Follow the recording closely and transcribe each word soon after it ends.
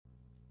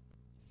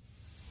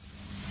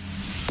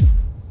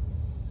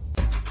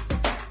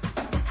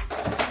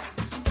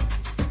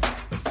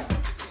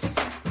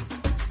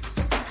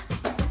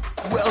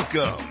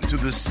Welcome to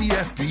the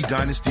CFB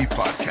Dynasty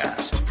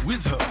Podcast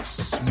with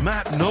hosts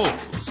Matt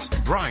Knowles,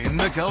 Brian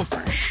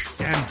McElfresh,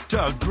 and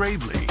Doug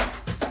Gravely.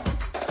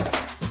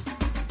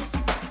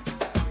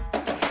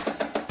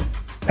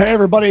 Hey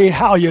everybody,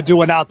 how you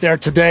doing out there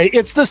today?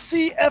 It's the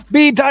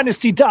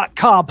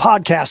CFBDynasty.com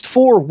podcast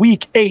for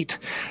Week 8.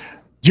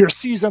 Your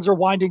seasons are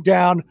winding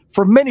down.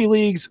 For many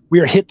leagues, we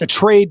are hit the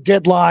trade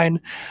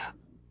deadline.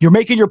 You're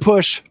making your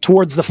push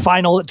towards the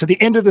final, to the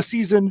end of the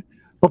season.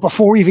 But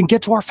before we even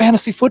get to our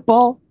fantasy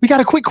football, we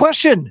got a quick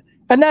question.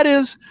 And that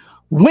is,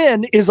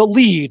 when is a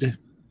lead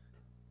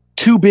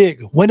too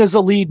big? When is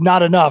a lead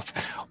not enough?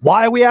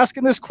 Why are we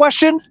asking this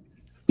question?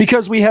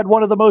 Because we had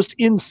one of the most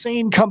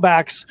insane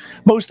comebacks,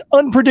 most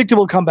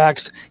unpredictable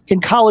comebacks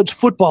in college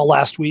football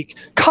last week.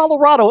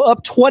 Colorado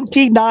up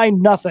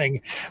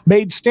 29-0,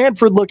 made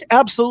Stanford look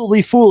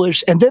absolutely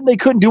foolish, and then they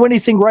couldn't do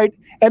anything right,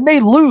 and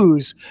they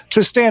lose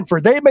to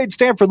Stanford. They made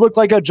Stanford look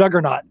like a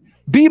juggernaut.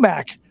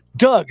 BMAC,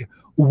 Doug,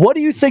 what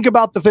do you think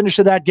about the finish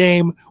of that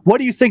game? What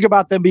do you think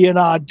about them being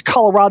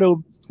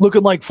Colorado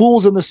looking like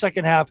fools in the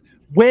second half?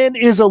 When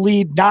is a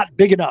lead not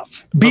big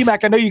enough?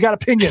 BMAC, I know you got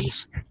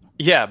opinions.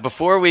 Yeah,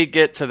 before we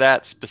get to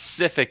that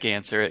specific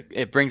answer,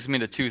 it brings me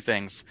to two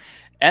things.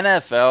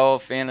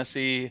 NFL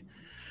fantasy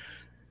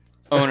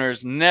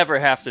owners never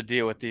have to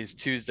deal with these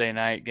Tuesday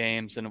night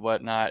games and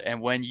whatnot. And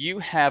when you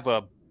have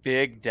a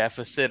big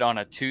deficit on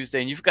a Tuesday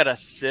and you've got to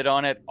sit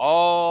on it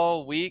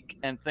all week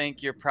and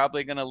think you're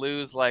probably going to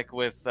lose, like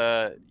with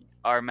our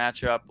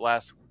matchup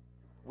last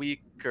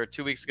week or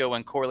 2 weeks ago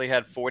when Corley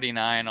had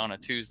 49 on a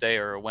Tuesday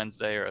or a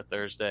Wednesday or a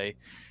Thursday.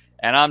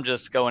 And I'm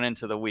just going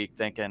into the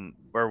weekend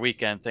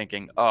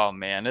thinking, oh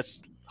man,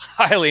 it's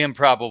highly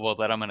improbable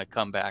that I'm going to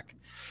come back.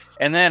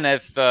 And then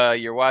if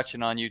you're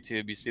watching on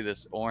YouTube, you see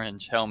this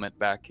orange helmet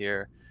back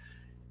here.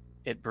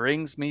 It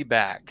brings me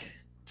back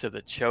to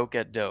the choke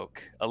at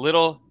Doak. A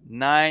little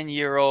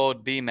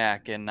 9-year-old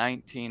BMAC in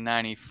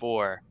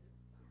 1994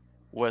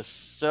 was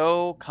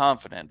so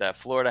confident that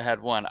Florida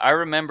had won. I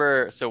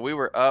remember, so we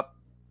were up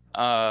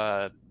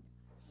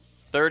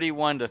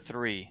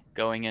 31-3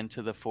 going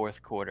into the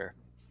fourth quarter.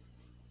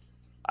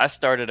 I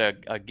started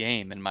a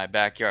game in my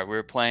backyard. We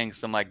were playing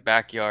some like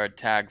backyard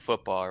tag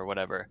football or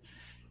whatever.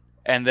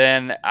 And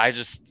then I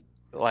just,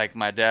 like,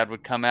 my dad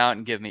would come out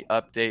and give me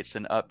updates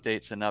and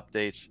updates and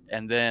updates.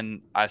 And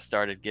then I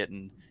started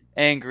getting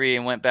angry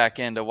and went back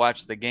in to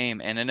watch the game.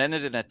 And it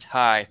ended in a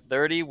tie,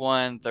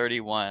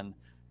 31-31.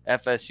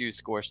 FSU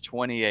scores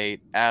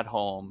 28 at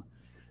home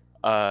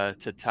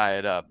to tie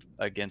it up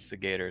against the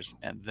Gators.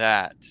 And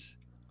that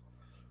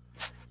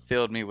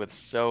filled me with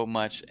so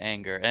much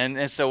anger.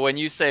 And so when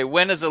you say,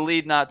 when is a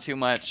lead not too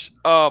much?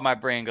 Oh, my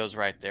brain goes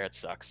right there. It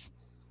sucks.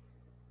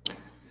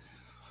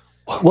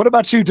 What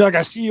about you, Doug?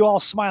 I see you all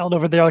smiling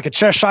over there like a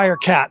Cheshire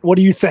cat. What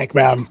do you think,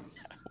 man?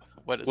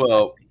 What is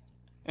that?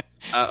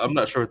 I'm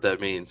not sure what that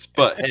means,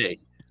 but hey,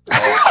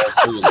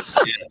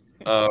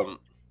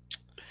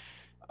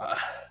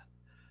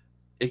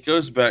 it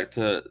goes back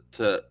to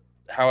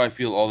how I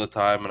feel all the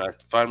time. And I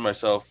find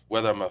myself,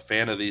 whether I'm a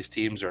fan of these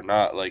teams or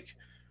not, like,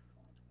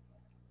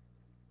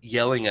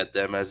 yelling at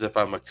them as if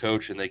I'm a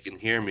coach and they can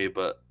hear me.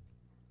 But,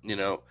 you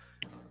know,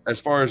 as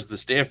far as the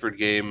Stanford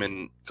game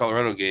and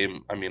Colorado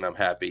game, I mean, I'm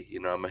happy. You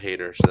know, I'm a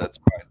hater, so that's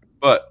fine.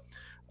 But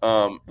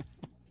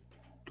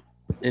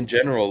in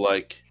general,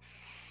 like,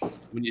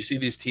 when you see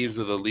these teams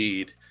with a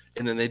lead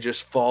and then they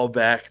just fall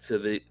back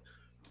to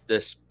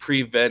this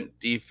prevent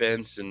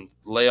defense and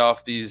lay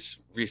off these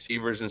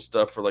receivers and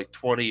stuff for like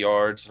 20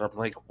 yards, and I'm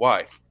like,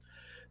 why?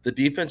 The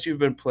defense you've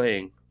been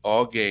playing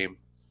all game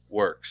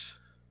works.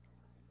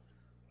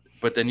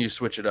 But then you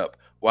switch it up.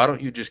 Why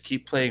don't you just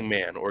keep playing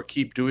man or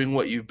keep doing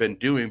what you've been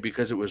doing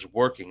because it was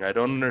working? I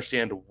don't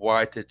understand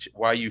why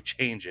you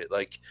change it.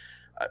 Like,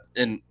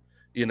 and,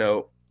 you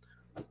know,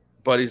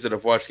 buddies that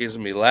have watched games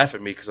with me laugh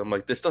at me because I'm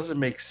like, this doesn't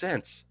make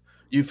sense.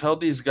 You've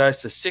held these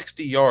guys to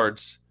 60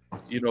 yards,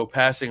 you know,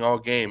 passing all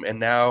game, and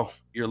now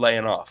you're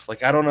laying off.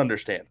 Like, I don't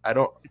understand. I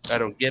don't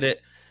get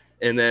it.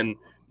 And then,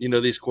 you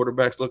know, these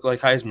quarterbacks look like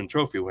Heisman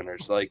Trophy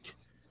winners. Like,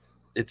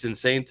 it's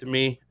insane to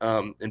me.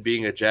 And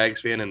being a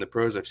Jags fan in the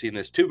pros, I've seen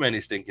this too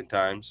many stinking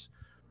times.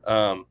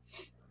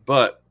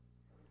 But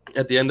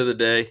at the end of the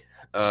day,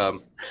 I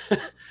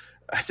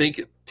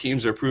think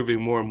teams are proving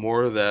more and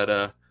more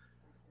that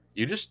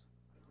you just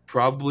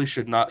probably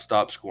should not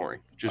stop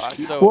scoring.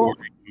 Just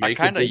I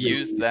kind of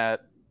used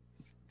that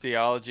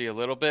theology a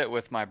little bit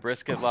with my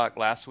brisket lock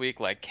last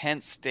week. Like,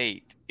 Kent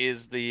State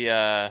is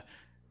the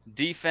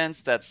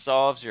defense that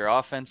solves your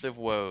offensive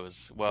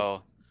woes.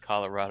 Well,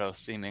 Colorado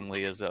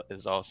seemingly is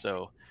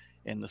also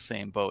in the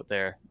same boat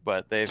there,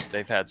 but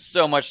they've had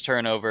so much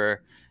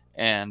turnover,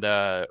 and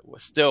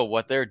still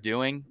what they're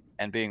doing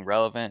and being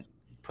relevant,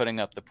 putting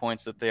up the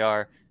points that they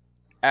are,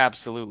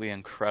 absolutely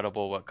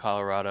incredible what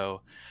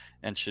Colorado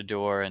and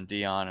Shador and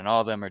Dion and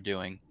all of them are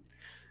doing.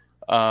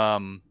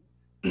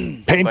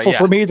 Painful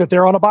for me that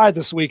they're on a bye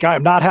this week. I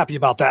am not happy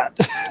about that.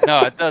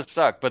 No, it does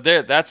suck, but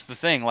that's the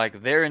thing.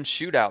 Like, they're in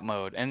shootout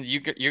mode, and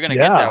you're going to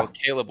get that with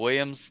Caleb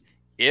Williams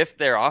if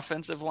their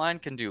offensive line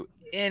can do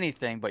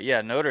anything. But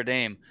yeah, Notre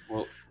Dame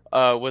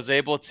was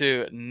able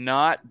to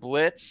not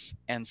blitz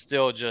and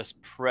still just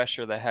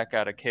pressure the heck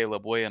out of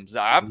Caleb Williams.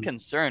 I'm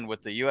concerned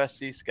with the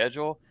USC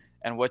schedule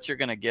and what you're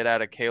going to get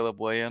out of Caleb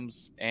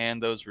Williams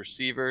and those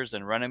receivers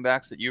and running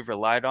backs that you've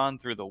relied on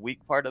through the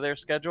weak part of their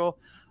schedule.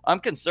 I'm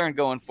concerned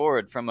going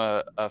forward from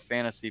a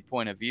fantasy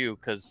point of view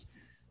because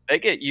they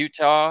get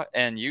Utah,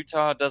 and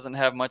Utah doesn't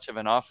have much of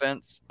an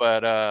offense,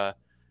 but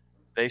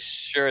they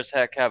sure as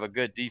heck have a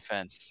good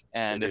defense.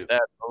 And if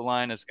that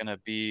O-line is going to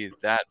be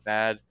that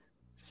bad,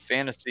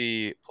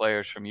 fantasy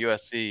players from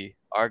USC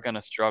are going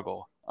to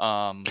struggle.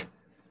 That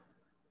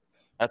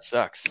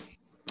sucks.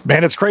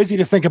 Man, it's crazy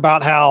to think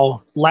about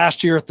how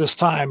last year at this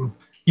time,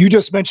 you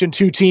just mentioned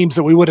two teams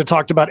that we would have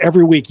talked about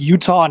every week,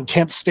 Utah and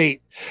Kent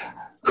State.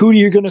 Who are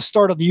you going to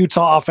start on the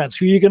Utah offense?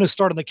 Who are you going to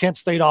start on the Kent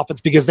State offense?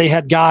 Because they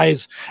had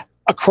guys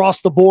across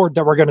the board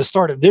that were going to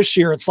start it. This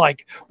year, it's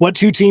like, what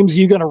two teams are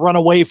you going to run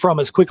away from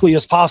as quickly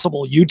as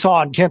possible?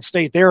 Utah and Kent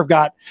State, they have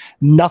got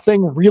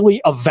nothing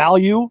really of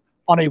value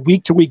on a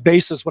week-to-week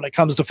basis when it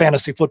comes to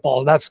fantasy football.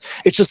 And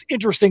it's just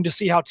interesting to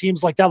see how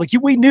teams like that, like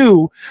we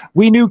knew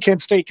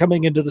Kent State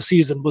coming into the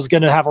season was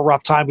going to have a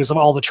rough time because of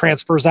all the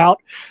transfers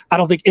out. I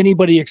don't think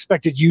anybody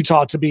expected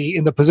Utah to be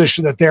in the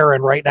position that they're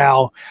in right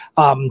now.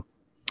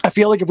 I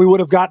feel like if we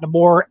would have gotten a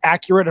more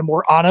accurate and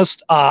more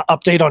honest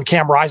update on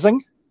Cam Rising,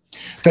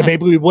 then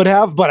maybe we would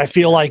have. But I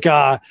feel like,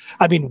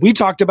 we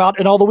talked about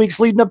in all the weeks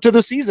leading up to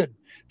the season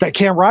that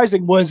Cam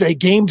Rising was a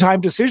game time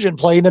decision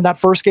playing in that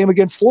first game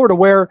against Florida,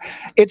 where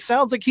it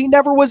sounds like he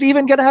never was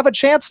even going to have a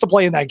chance to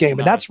play in that game.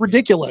 And that's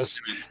ridiculous.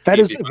 That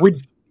is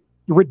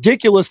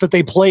ridiculous that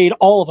they played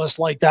all of us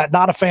like that.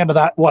 Not a fan of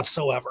that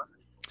whatsoever.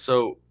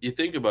 So you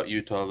think about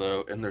Utah,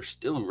 though, and they're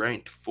still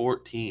ranked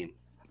 14.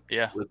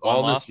 Yeah. With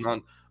all this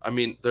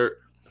they're,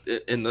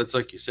 and that's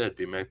like you said,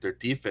 B-Mac, their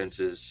defense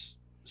is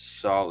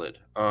solid.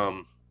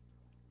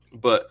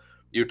 But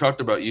you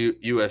talked about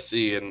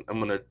USC, and I'm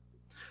going to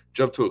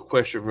jump to a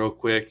question real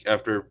quick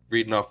after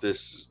reading off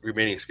this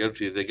remaining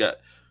schedule. They got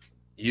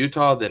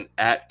Utah, then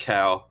at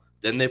Cal,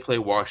 then they play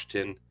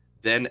Washington,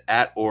 then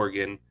at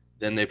Oregon,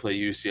 then they play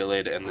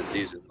UCLA to end the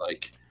season.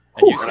 Like,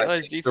 and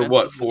UCLA's defense they're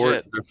what,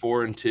 legit. They're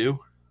 4-2.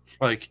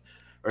 Like,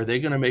 are they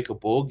going to make a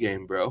bowl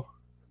game, bro?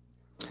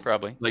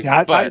 Probably. Like,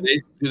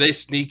 do they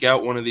sneak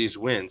out one of these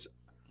wins?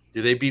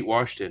 Do they beat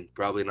Washington?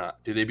 Probably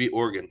not. Do they beat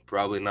Oregon?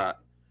 Probably not.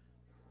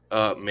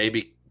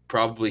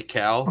 Probably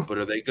Cal, but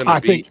are they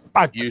going to beat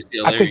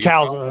UCLA? I think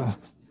Cal's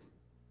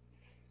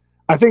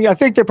I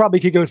think they probably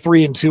could go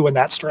 3-2 in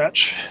that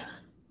stretch.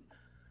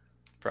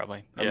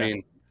 Probably. Yeah. I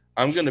mean,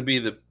 I'm going to be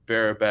the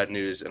bearer of bad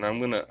news, and I'm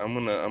gonna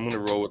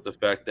roll with the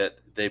fact that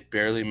they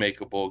barely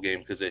make a bowl game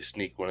because they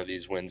sneak one of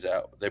these wins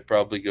out. They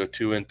probably go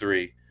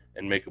 2-3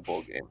 and make a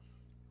bowl game.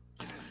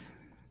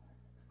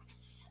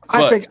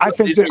 I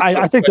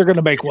think they're going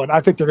to make one. I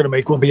think they're going to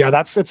make one. But yeah,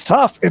 it's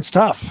tough. It's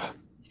tough.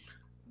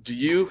 Do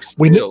you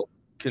still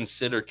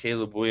consider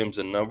Caleb Williams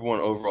a number one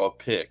overall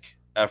pick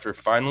after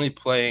finally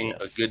playing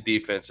a good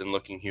defense and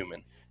looking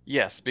human?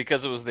 Yes,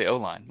 because it was the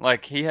O-line.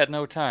 Like, he had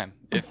no time.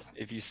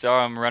 If you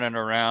saw him running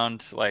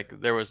around, like,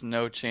 there was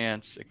no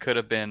chance. It could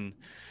have been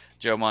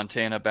Joe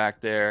Montana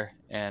back there,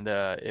 and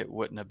it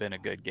wouldn't have been a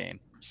good game.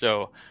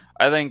 So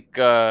I think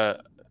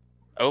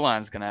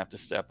O-line's going to have to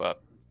step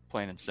up,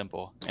 plain and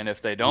simple. And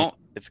if they don't,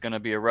 it's going to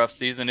be a rough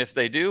season. If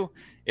they do,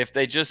 if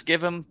they just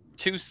give him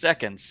 2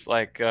 seconds,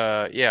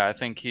 I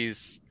think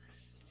he's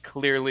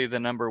clearly the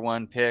number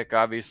one pick.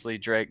 Obviously,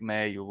 Drake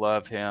May, you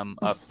love him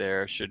up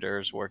there.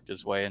 Shedur's worked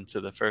his way into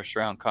the first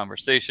round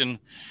conversation,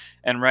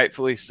 and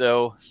rightfully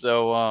so.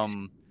 So,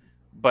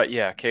 but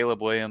yeah,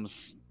 Caleb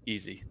Williams,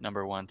 easy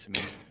number one to me.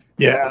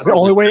 Yeah, the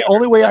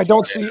only way I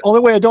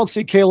don't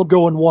see Caleb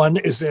going one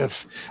is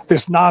if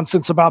this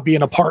nonsense about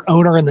being a part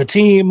owner in the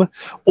team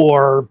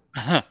or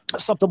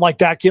something like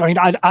that. I mean,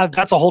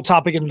 that's a whole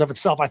topic in and of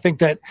itself. I think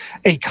that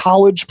a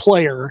college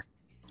player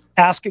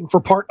asking for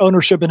part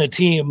ownership in a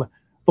team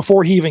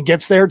before he even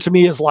gets there, to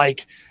me, is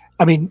like,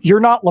 I mean, you're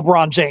not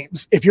LeBron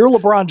James. If you're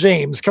LeBron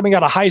James coming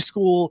out of high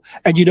school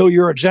and you know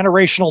you're a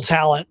generational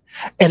talent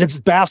and it's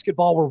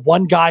basketball where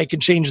one guy can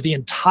change the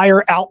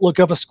entire outlook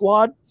of a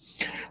squad,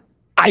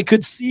 I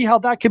could see how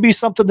that could be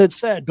something that's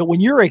said. But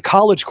when you're a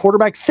college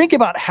quarterback, think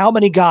about how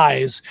many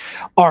guys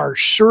are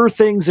sure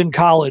things in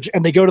college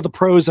and they go to the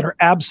pros and are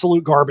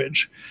absolute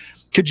garbage.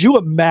 Could you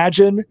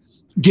imagine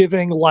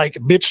giving like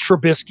Mitch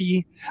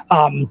Trubisky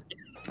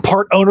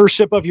part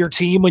ownership of your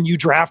team when you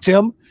draft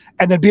him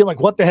and then being like,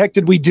 what the heck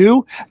did we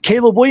do?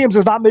 Caleb Williams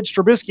is not Mitch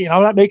Trubisky, and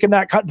I'm not making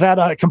that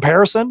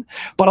comparison,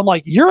 but I'm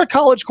like, you're a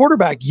college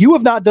quarterback. You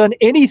have not done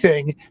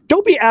anything.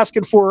 Don't be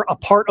asking for a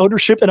part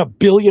ownership in $1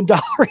 billion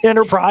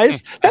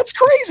enterprise. That's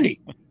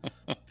crazy.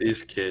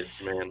 These kids,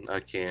 man,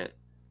 I can't.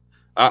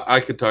 I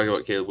could talk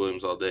about Caleb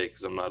Williams all day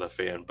because I'm not a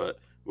fan, but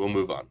we'll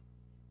move on.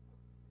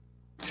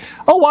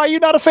 Oh, why are you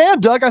not a fan,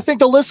 Doug? I think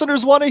the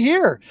listeners want to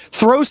hear.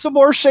 Throw some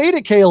more shade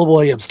at Caleb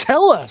Williams.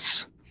 Tell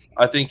us.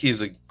 I think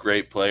he's a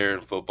great player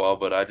in football,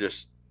 but I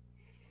just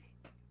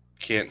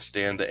can't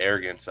stand the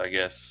arrogance, I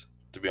guess,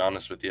 to be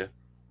honest with you.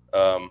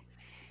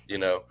 You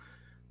know,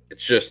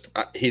 it's just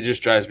he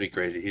just drives me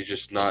crazy. He's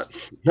just not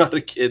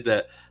a kid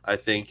that I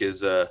think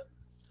is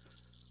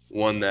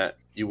one that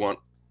you want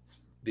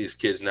these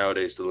kids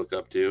nowadays to look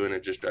up to, and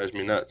it just drives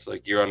me nuts.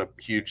 Like, you're on a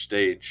huge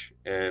stage,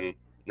 and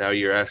now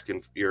you're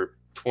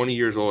 20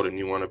 years old and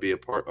you want to be a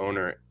part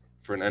owner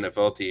for an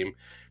NFL team,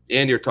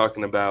 and you're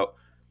talking about,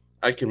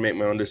 I can make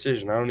my own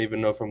decision. I don't even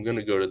know if I'm going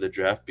to go to the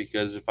draft,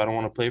 because if I don't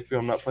want to play for you,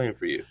 I'm not playing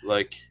for you.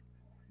 Like,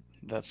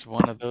 that's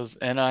one of those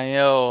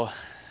NIL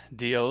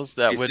deals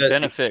that would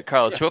benefit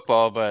college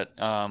football, but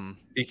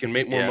he can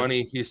make more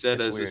money, he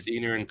said, as a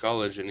senior in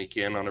college than he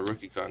can on a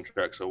rookie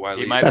contract. So why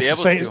he might be able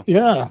to?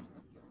 Yeah.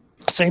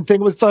 Same thing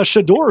with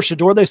Shador.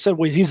 Shador, they said,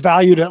 well, he's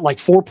valued at like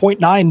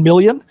 $4.9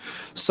 million.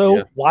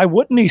 So why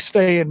wouldn't he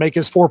stay and make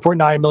his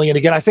 $4.9 million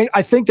again? I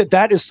think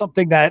that is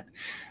something that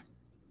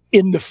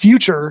in the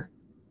future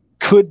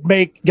could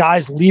make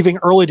guys leaving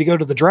early to go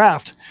to the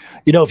draft.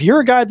 You know, if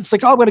you're a guy that's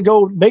like, oh, I'm going to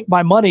go make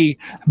my money,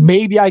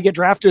 maybe I get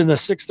drafted in the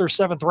 6th or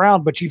 7th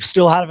round, but you've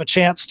still had a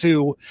chance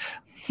to,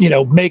 you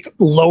know, make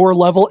lower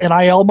level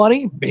NIL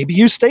money. Maybe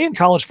you stay in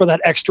college for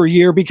that extra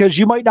year, because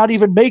you might not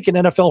even make an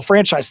NFL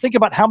franchise. Think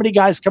about how many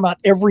guys come out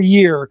every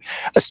year,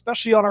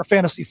 especially on our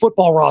fantasy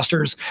football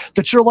rosters,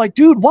 that you're like,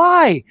 dude,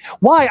 why?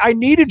 I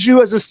needed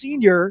you as a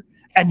senior,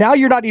 and now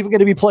you're not even going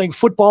to be playing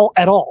football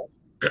at all.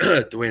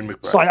 Dwayne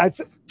McBride. So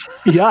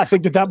I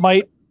think that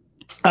might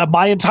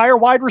my entire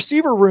wide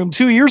receiver room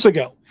 2 years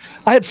ago,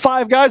 I had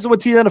 5 guys that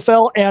went to the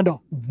NFL, and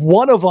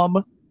one of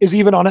them is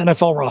even on an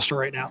NFL roster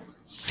right now.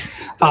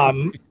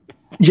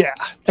 Yeah,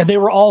 and they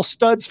were all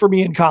studs for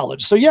me in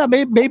college. So yeah,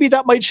 maybe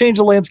that might change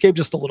the landscape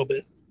just a little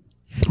bit.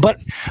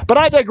 But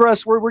I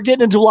digress. We're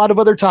getting into a lot of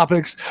other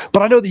topics,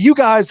 but I know that you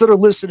guys that are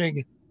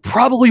listening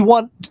probably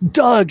want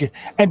Doug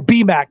and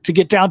BMAC to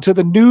get down to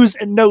the news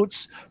and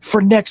notes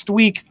for next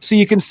week so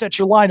you can set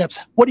your lineups.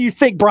 What do you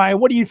think, Brian?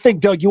 What do you think,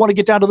 Doug? You want to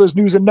get down to those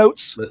news and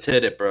notes? Let's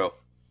hit it, bro.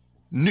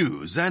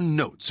 News and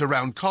notes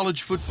around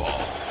college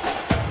football.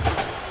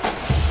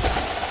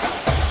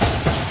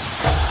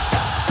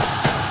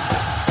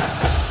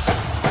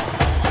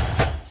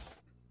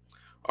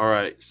 All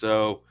right,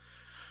 so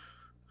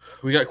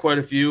we got quite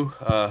a few.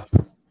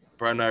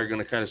 Brian and I are going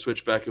to kind of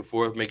switch back and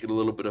forth, make it a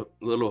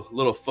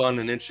little fun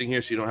and interesting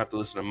here, so you don't have to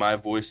listen to my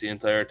voice the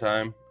entire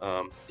time,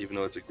 even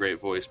though it's a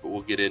great voice, but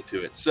we'll get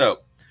into it.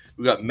 So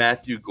we got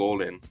Matthew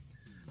Golden,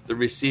 the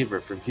receiver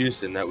from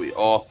Houston that we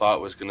all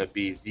thought was going to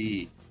be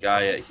the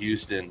guy at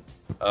Houston,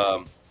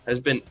 has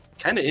been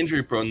kind of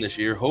injury prone this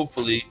year.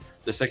 Hopefully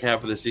the second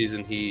half of the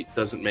season he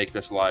doesn't make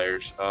us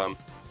liars.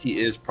 He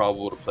is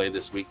probable to play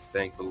this week,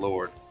 thank the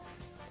Lord.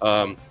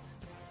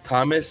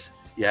 Thomas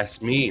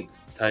Yasmin,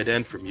 tight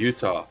end from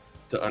Utah,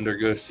 to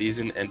undergo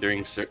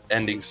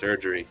season-ending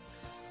surgery.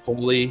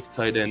 Holy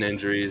tight end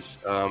injuries,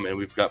 and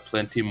we've got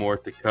plenty more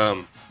to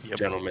come,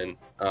 gentlemen.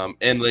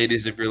 And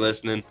ladies, if you're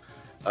listening.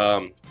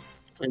 And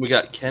we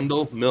got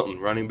Kendall Milton,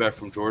 running back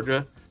from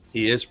Georgia.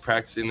 He is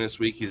practicing this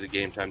week. He's a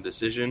game-time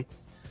decision.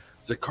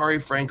 Zachary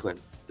Franklin,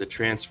 the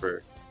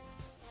transfer,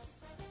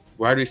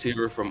 wide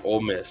receiver from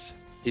Ole Miss.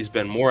 He's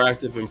been more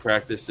active in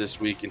practice this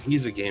week, and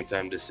he's a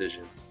game-time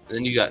decision. And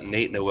then you got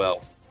Nate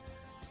Noel,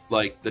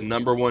 like the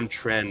number one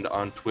trend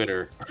on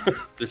Twitter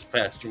this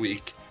past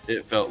week,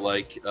 it felt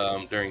like,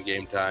 during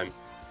game time.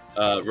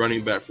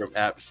 Running back from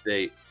App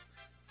State.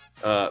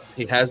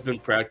 He has been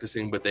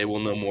practicing, but they will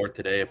know more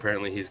today.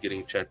 Apparently he's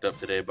getting checked up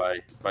today by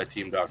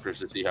team doctors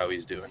to see how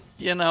he's doing.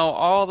 You know,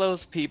 all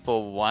those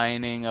people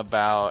whining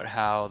about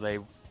how they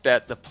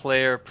bet the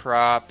player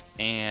prop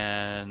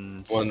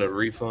and wanted a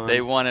refund.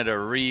 They wanted a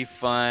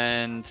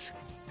refund.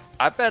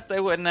 I bet they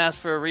wouldn't ask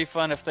for a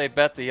refund if they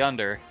bet the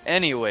under.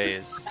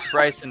 Anyways,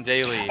 Bryson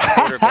Daly,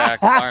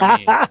 quarterback,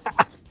 Army,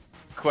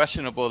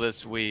 questionable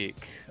this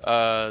week.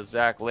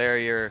 Zach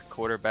Larrier,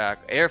 quarterback,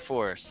 Air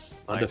Force,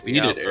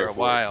 undefeated for a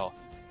while.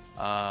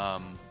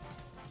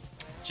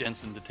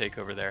 Jensen to take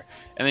over there.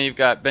 And then you've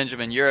got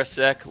Benjamin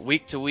Urasek,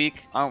 week to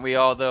week. Aren't we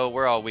all, though?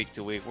 We're all week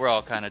to week. We're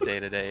all kind of day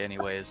to day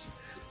anyways.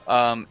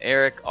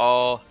 Eric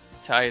All,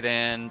 tight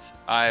end,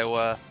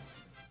 Iowa,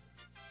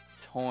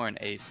 torn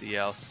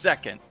ACL,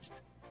 second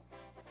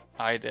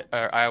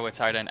Iowa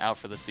tight end out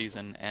for the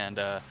season, and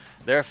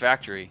they're a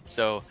factory.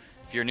 So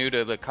if you're new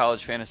to the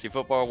college fantasy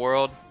football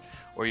world,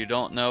 or you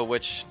don't know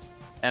which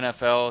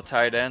NFL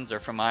tight ends are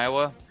from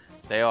Iowa,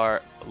 they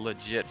are a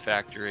legit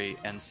factory.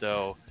 And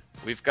so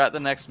we've got the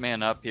next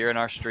man up here in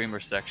our streamer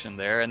section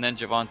there. And then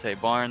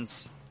Javonte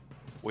Barnes,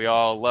 we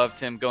all loved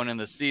him going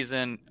into the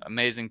season.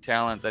 Amazing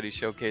talent that he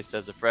showcased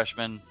as a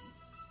freshman.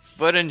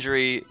 Foot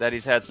injury that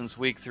he's had since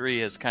week 3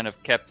 has kind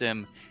of kept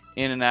him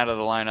in and out of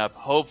the lineup.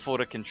 Hopeful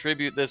to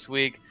contribute this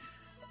week.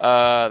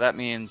 That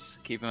means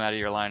keep him out of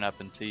your lineup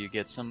until you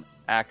get some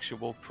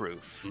actual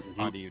proof.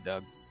 On to you,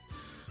 Doug.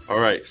 All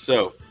right,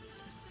 so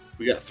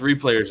we got 3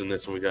 players in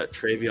this one. We got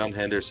Travion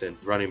Henderson,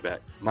 running back.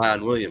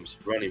 Miyan Williams,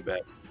 running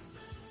back.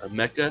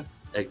 Emeka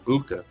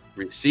Egbuka,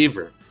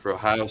 receiver for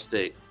Ohio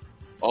State.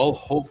 All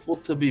hopeful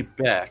to be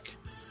back,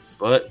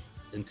 but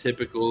in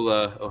typical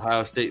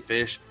Ohio State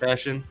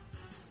fashion,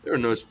 There are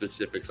no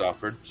specifics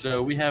offered,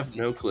 so we have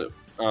no clue.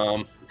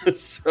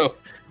 So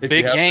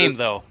big game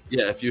though.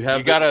 Yeah, if you have,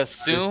 you gotta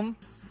assume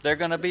they're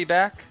gonna be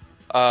back.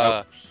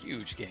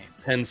 Huge game.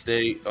 Penn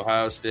State,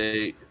 Ohio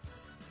State,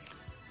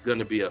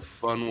 gonna be a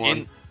fun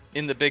one.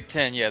 In the Big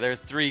Ten, yeah, there are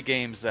 3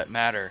 games that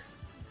matter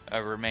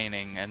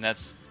remaining, and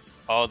that's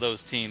all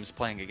those teams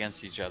playing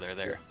against each other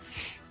there.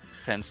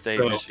 Penn State,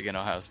 Michigan,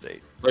 Ohio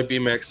State. Like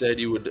B-Max said,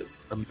 you would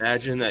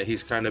imagine that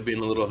he's kind of being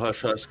a little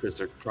hush-hush because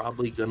they're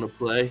probably going to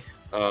play.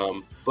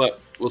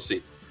 But we'll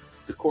see.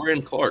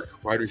 DeCorian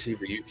Clark, wide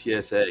receiver,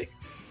 UTSA,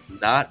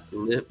 not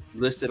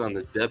listed on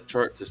the depth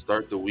chart to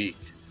start the week.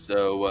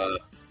 So,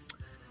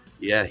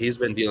 yeah, he's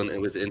been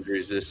dealing with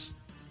injuries this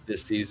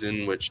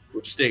season, which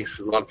stinks.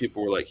 A lot of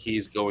people were like,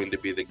 he's going to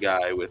be the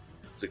guy with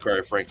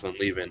Zachariah Franklin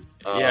leaving.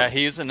 Yeah,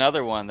 he's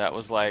another one that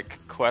was like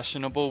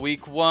questionable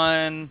week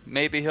 1.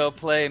 Maybe he'll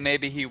play,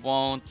 maybe he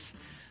won't.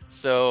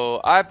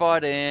 So I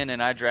bought in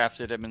and I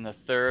drafted him in the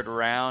 3rd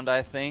round,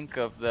 I think,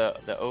 of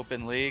the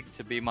open league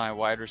to be my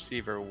wide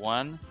receiver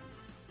 1.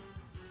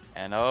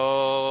 And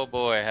oh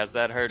boy, has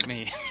that hurt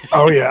me.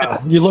 Oh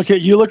yeah, you look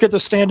at the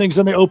standings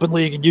in the open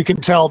league, and you can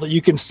tell that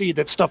you can see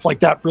that stuff like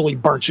that really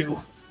burnt you.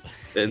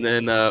 And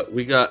then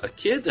we got a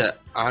kid that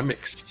I'm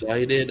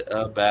excited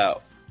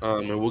about.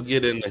 And we'll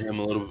get into him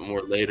a little bit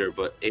more later,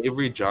 but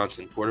Avery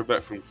Johnson,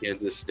 quarterback from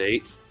Kansas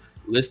State,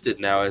 listed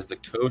now as the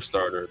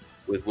co-starter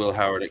with Will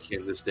Howard at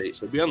Kansas State.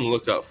 So be on the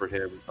lookout for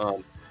him.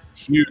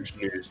 Huge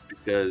news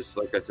because,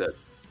 like I said,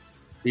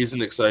 he's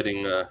an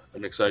exciting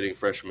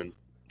freshman.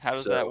 How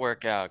does that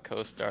work out,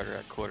 co-starter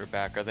at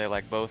quarterback? Are they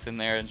like both in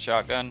there in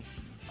shotgun?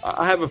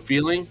 I have a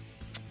feeling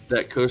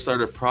that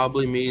co-starter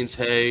probably means,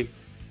 hey,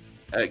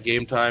 at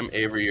game time,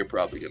 Avery, you're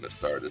probably going to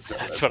start.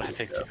 That's what I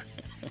think too.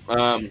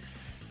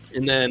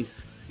 And then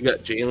you got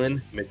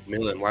Jalen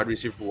McMillan, wide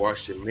receiver for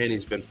Washington. Man,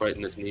 he's been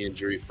fighting this knee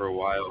injury for a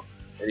while,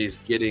 and he's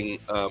getting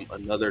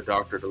another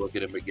doctor to look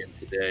at him again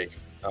today.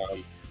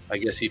 I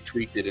guess he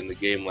tweaked it in the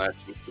game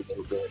last week a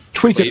little bit.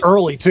 Tweaked it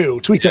early, too.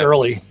 Tweaked it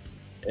early.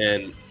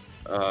 And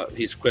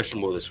he's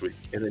questionable this week.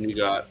 And then you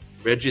got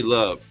Reggie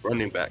Love,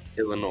 running back,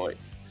 Illinois,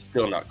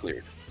 still not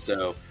cleared.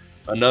 So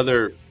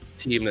another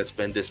team that's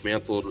been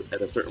dismantled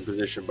at a certain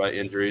position by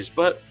injuries,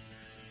 but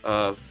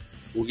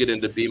we'll get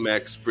into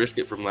B-Max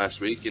Brisket from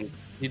last week, and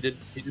he did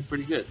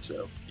pretty good.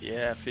 So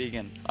yeah,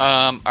 Fegan.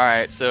 All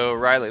right, so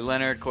Riley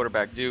Leonard,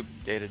 quarterback Duke,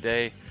 day to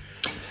day.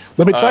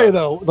 Let me tell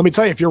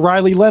you, if you're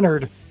Riley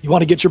Leonard, you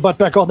want to get your butt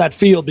back on that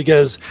field,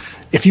 because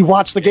if you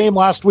watched the game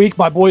last week,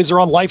 my boys are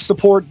on life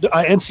support.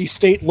 NC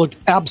State looked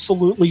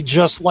absolutely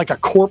just like a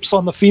corpse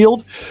on the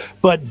field.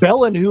 But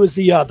Bellin, who is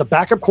the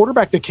backup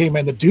quarterback that came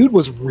in, the dude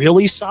was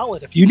really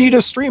solid. If you need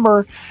a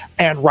streamer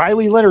and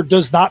Riley Leonard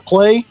does not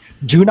play,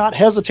 do not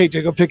hesitate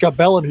to go pick up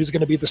Bellin, who's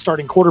going to be the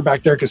starting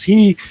quarterback there, because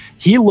he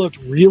looked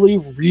really,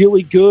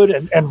 really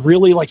good and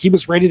really like he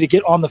was ready to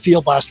get on the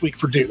field last week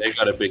for Duke. They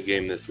got a big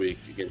game this week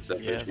against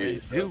FSU. Yeah, they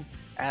do.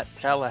 At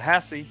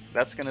Tallahassee,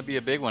 that's going to be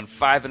a big one.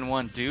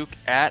 5-1 Duke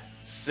at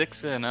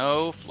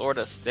 6-0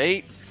 Florida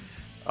State.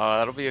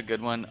 That'll be a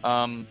good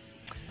one.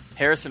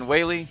 Harrison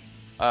Whaley,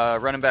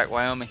 running back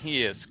Wyoming,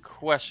 he is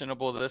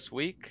questionable this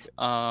week.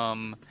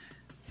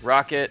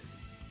 Rocket,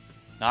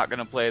 not going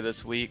to play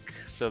this week,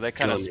 so they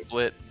kind of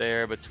split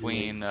there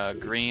between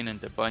Green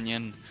and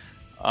DeBunyan.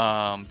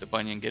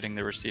 DeBunyan getting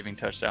the receiving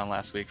touchdown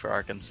last week for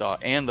Arkansas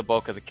and the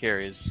bulk of the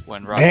carries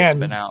when Rocket's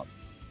been out.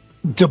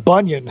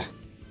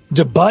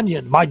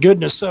 DeBunyan, my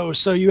goodness. So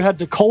you had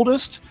the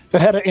coldest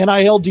that had an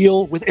NIL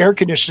deal with air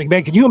conditioning.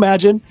 Man, can you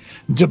imagine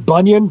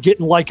DeBunyan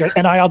getting like an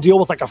NIL deal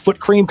with like a foot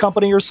cream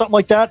company or something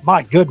like that?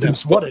 My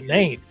goodness, what a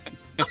name.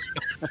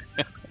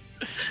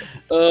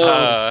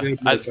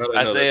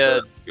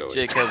 Isaiah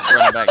Jacobs,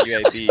 running back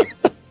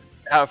UAB,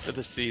 out for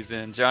the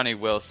season. Johnny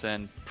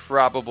Wilson,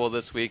 probable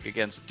this week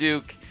against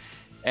Duke.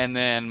 And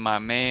then my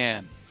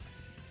man,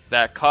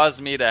 that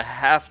caused me to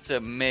have to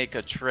make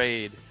a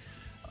trade,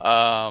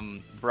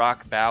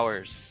 Brock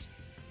Bowers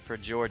for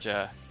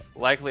Georgia,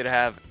 likely to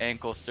have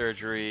ankle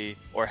surgery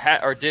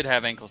or did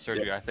have ankle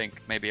surgery, I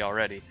think maybe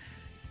already.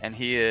 And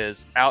he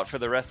is out for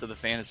the rest of the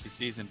fantasy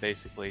season,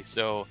 basically.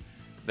 So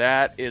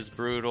that is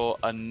brutal.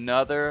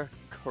 Another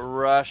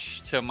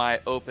crush to my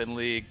open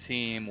league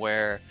team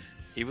where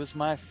he was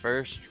my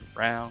first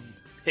round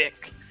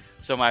pick.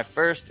 So my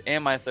first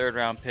and my third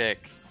round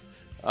pick,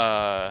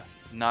 not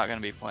going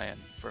to be playing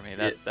for me.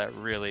 That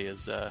really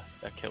is a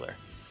killer.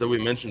 So we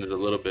mentioned it a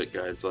little bit,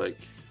 guys,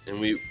 and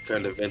we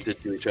kind of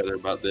vented to each other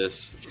about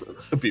this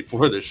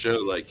before the show.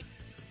 Like,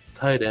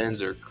 tight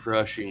ends are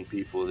crushing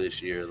people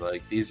this year.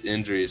 Like, these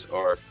injuries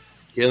are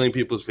killing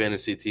people's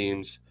fantasy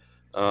teams.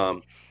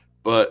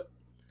 But,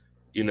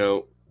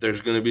 there's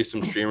going to be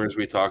some streamers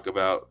we talk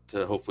about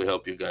to hopefully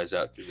help you guys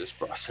out through this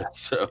process.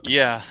 So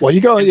yeah. Well,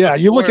 you look at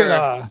you look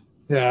at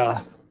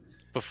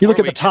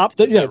the top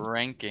the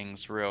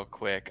rankings real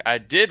quick. I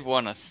did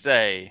want to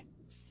say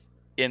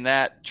in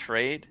that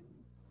trade,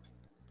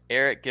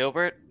 Eric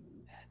Gilbert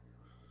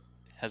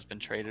has been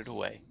traded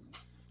away.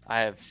 I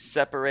have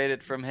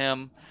separated from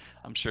him.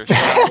 I'm sure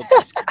someone will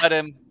just cut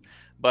him,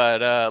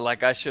 but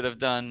like I should have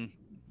done,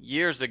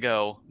 years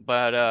ago,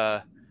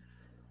 but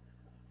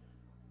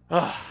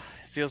it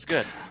feels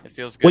good. It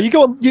feels good.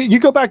 Well, you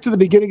go back to the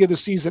beginning of the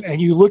season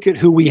and you look at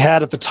who we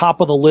had at the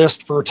top of the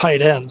list for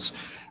tight ends.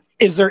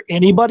 Is there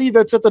anybody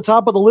that's at the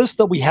top of the list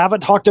that we haven't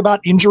talked about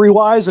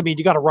injury-wise? I mean,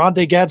 you got a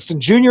Rondé Gadsden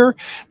Jr.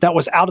 that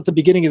was out at the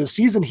beginning of the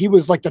season. He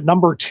was like the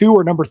number 2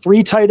 or number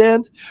 3 tight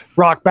end.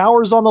 Brock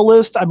Bowers on the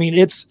list. I mean,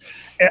 it's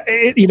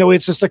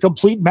just a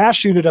complete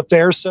mash unit up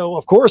there. So,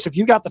 of course, if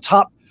you got the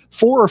top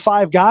 4 or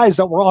 5 guys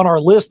that were on our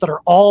list that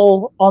are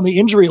all on the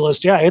injury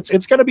list, yeah,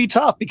 it's going to be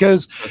tough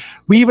because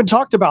we even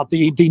talked about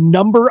the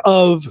number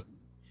of –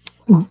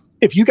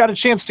 if you got a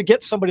chance to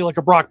get somebody like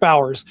a Brock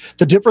Bowers,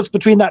 the difference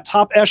between that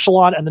top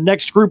echelon and the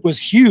next group was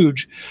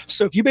huge.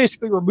 So if you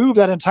basically remove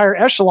that entire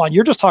echelon,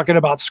 you're just talking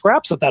about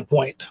scraps at that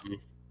point.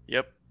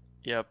 Yep.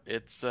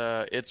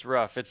 It's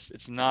rough.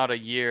 It's not a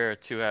year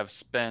to have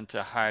spent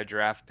a high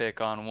draft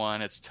pick on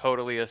one. It's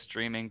totally a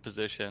streaming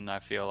position, I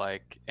feel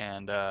like.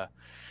 And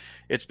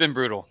it's been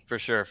brutal for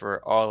sure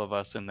for all of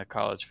us in the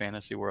college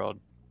fantasy world.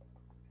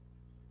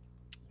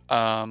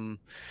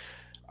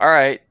 All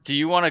right. Do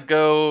you want to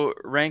go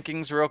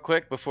rankings real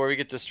quick before we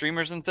get to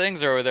streamers and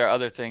things, or are there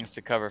other things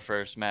to cover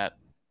first, Matt?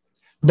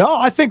 No,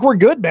 I think we're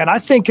good, man. I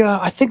think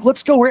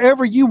let's go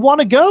wherever you want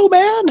to go,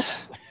 man.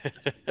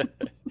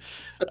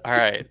 All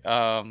right.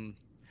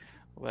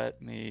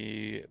 Let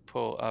me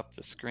pull up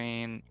the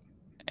screen,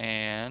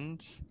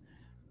 and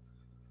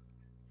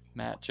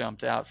Matt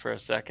jumped out for a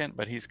second,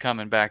 but he's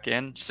coming back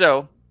in.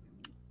 So,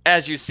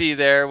 as you see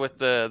there with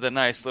the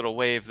nice little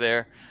wave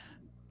there,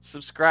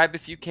 subscribe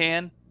if you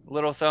can.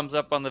 Little thumbs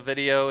up on the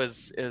video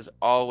is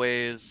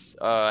always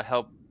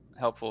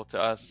helpful to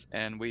us,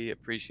 and we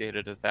appreciate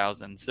it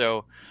 1,000.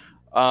 So,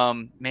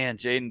 man,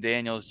 Jaden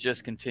Daniels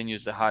just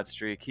continues the hot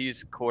streak.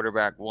 He's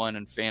quarterback 1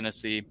 in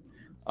fantasy.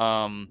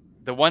 The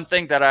one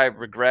thing that I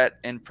regret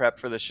in prep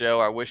for the show,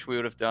 I wish we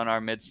would have done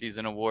our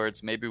midseason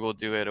awards. Maybe we'll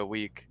do it a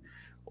week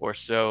or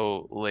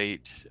so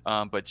late.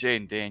 But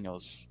Jaden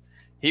Daniels,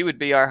 he would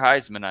be our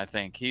Heisman, I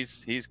think.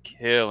 He's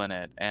killing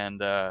it,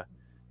 and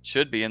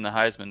should be in the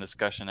Heisman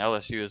discussion.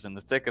 LSU is in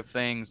the thick of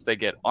things. They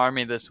get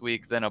Army this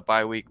week, then a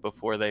bye week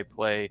before they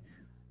play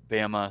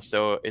Bama.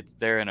 So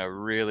they're in a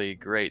really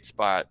great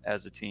spot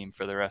as a team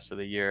for the rest of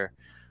the year.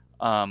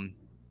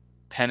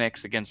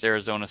 Penix against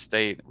Arizona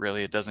State,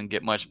 really, it doesn't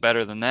get much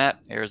better than that.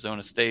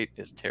 Arizona State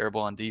is terrible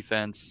on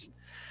defense.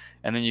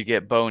 And then you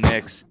get Bo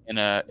Nix in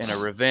a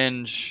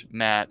revenge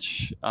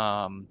match.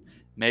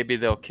 Maybe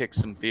they'll kick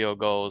some field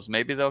goals.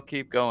 Maybe they'll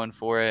keep going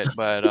for it,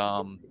 but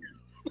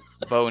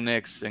Bo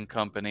Nix and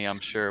company,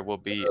 I'm sure, will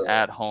be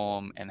at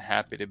home and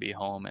happy to be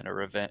home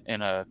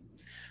in a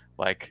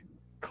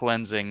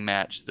cleansing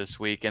match this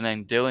week. And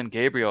then Dylan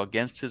Gabriel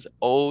against his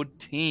old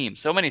team.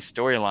 So many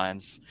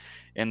storylines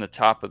in the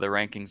top of the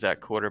rankings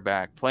at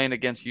quarterback, playing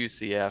against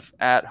UCF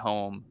at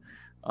home.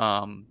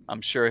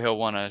 I'm sure he'll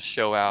want to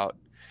show out,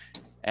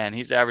 and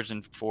he's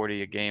averaging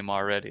 40 a game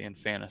already in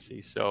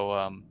fantasy.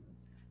 So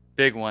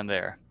big one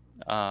there.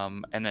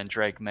 And then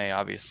Drake May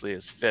obviously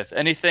is 5th.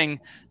 Anything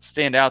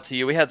stand out to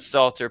you? We had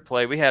Salter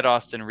play. We had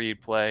Austin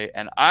Reed play.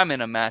 And I'm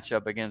in a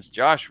matchup against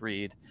Josh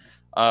Reed,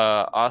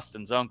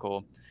 Austin's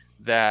uncle,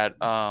 that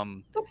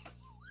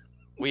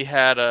we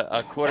had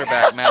a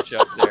quarterback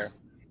matchup there.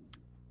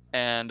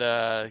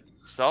 And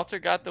Salter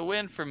got the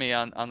win for me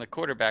on the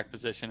quarterback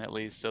position at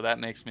least. So that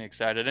makes me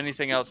excited.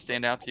 Anything else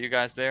stand out to you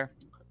guys there?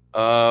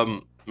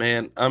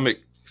 Man, I'm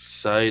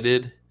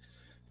excited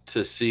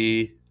to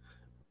see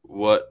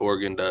what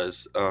Oregon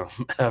does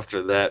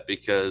after that,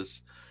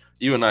 because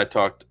you and I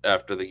talked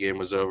after the game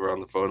was over on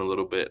the phone a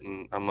little bit,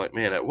 and I'm like,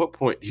 man, at what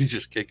point do you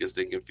just kick a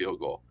stinking field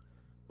goal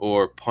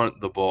or punt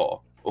the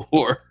ball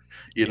or,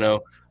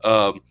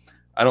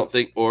 I don't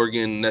think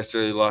Oregon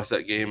necessarily lost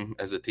that game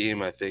as a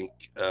team. I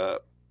think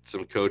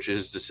some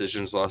coaches'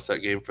 decisions lost that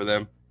game for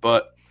them,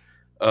 but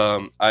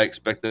I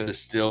expect them to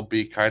still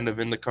be kind of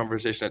in the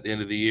conversation at the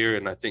end of the year,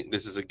 and I think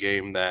this is a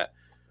game that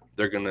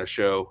they're going to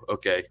show,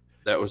 okay,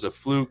 that was a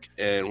fluke,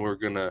 and we're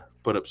going to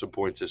put up some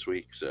points this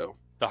week. So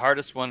the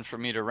hardest one for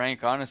me to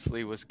rank,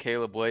 honestly, was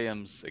Caleb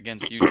Williams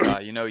against Utah.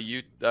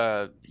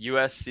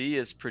 USC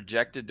is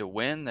projected to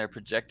win. They're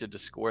projected to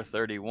score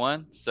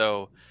 31.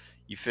 So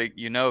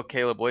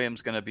Caleb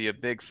Williams going to be a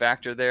big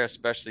factor there,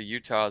 especially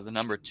Utah is the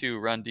number 2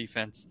 run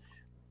defense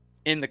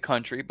in the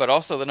country, but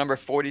also the number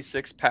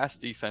 46 pass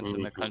defense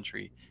in the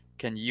country.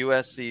 Can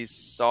USC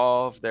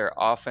solve their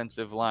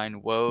offensive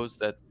line woes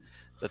that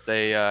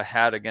they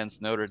had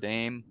against Notre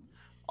Dame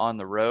on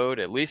the road?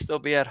 At least they'll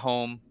be at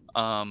home.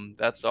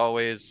 That's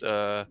always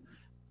a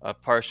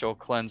partial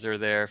cleanser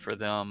there for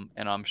them,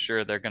 and I'm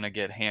sure they're going to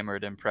get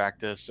hammered in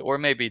practice, or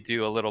maybe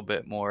do a little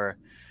bit more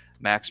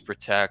max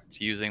protect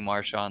using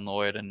Marshawn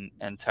Lloyd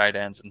and tight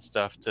ends and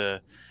stuff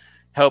to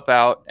help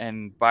out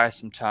and buy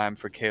some time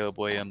for Caleb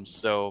Williams.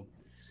 So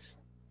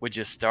would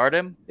you start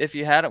him if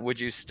you had him? Would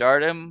you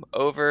start him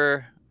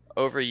over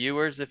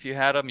Ewers if you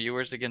had him?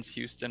 Ewers against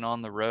Houston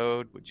on the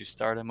road. Would you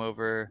start him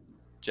over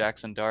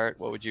Jackson Dart?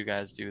 What would you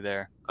guys do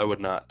there? I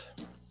would not.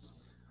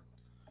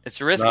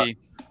 It's risky.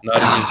 Not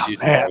against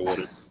Houston. I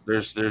wouldn't.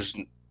 There's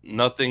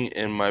nothing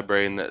in my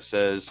brain that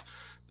says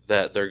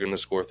that they're going to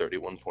score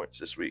 31 points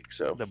this week.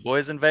 So the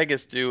boys in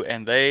Vegas do,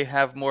 and they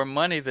have more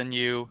money than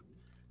you.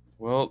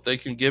 Well, they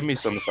can give me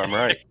some if I'm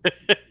right.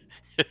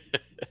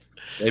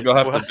 Maybe I'll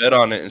have to bet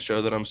on it and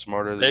show that I'm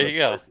smarter than There you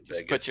go.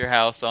 Just put your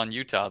house on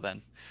Utah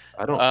then.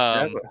 I don't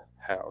have a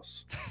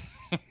house.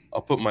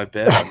 I'll put my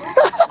bet on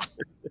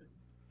it.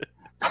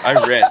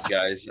 I rent,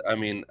 guys. I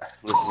mean,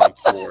 listen, I'm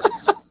poor.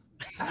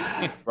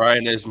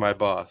 Brian is my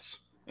boss.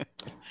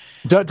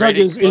 Doug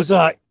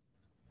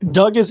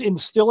is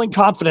instilling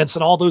confidence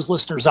in all those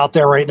listeners out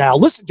there right now.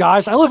 Listen,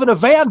 guys, I live in a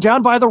van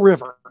down by the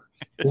river.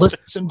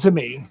 Listen to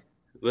me.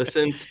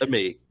 Listen to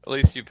me. At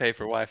least you pay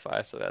for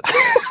Wi-Fi, so that's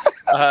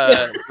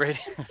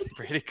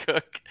Brady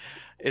Cook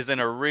is in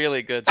a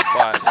really good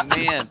spot.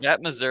 Man,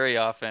 that Missouri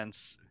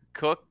offense,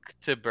 Cook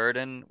to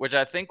Burden, which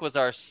I think was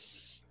our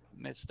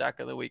stack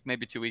of the week,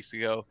 maybe 2 weeks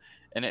ago,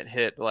 and it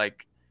hit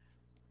like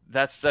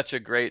that's such a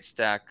great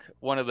stack.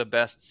 One of the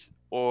best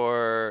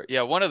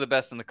one of the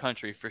best in the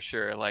country for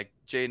sure. Like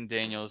Jaden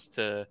Daniels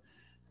to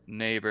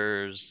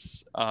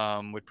Neighbors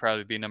would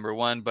probably be number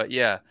one. But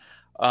yeah,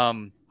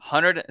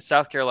 100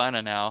 South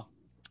Carolina now,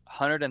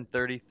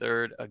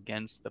 133rd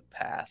against the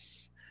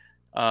pass.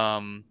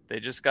 They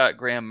just got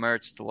Graham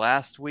Mertz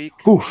last week.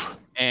 Oof.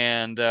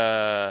 And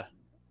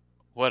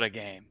what a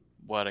game.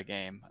 What a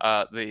game.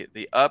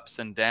 The ups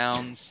and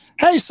downs.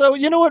 Hey, so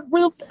you know what,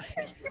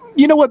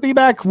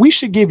 B-Mac? We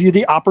should give you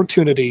the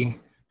opportunity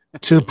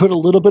to put a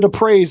little bit of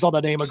praise on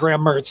the name of Graham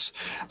Mertz.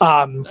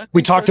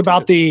 We talked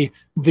about the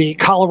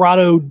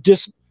Colorado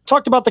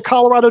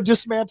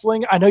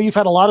dismantling. I know you've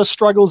had a lot of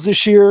struggles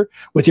this year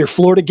with your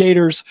Florida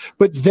Gators,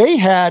 but they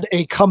had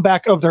a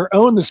comeback of their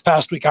own this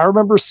past week. I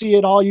remember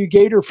seeing all you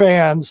Gator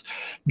fans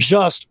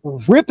just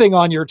ripping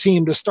on your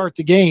team to start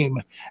the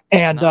game.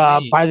 And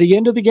by the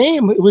end of the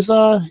game, it was,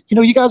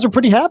 you guys are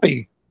pretty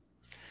happy.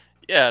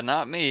 Yeah,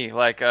 not me.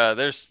 Like,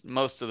 there's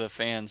most of the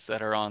fans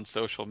that are on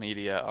social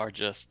media are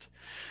just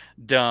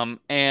dumb,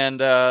 and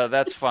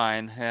that's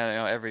fine.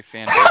 Every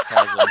fan base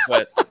has them,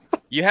 but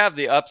you have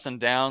the ups and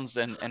downs,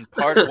 and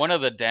one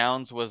of the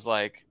downs was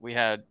like we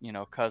had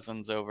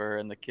cousins over,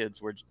 and the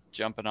kids were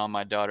jumping on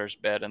my daughter's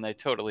bed, and they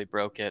totally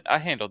broke it. I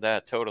handled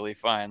that totally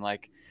fine.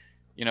 Like,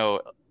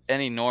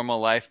 any normal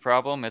life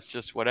problem, it's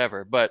just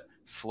whatever. But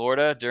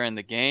Florida during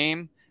the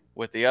game,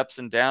 with the ups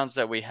and downs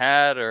that we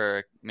had,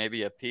 or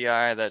maybe a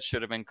PI that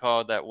should have been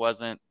called that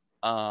wasn't,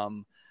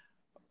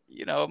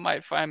 it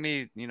might find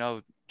me,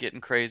 getting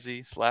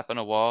crazy, slapping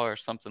a wall or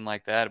something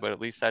like that. But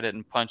at least I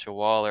didn't punch a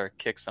wall or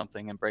kick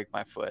something and break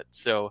my foot.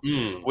 So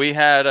we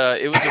had,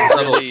 it was a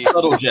really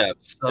subtle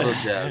jabs.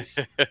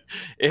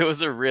 It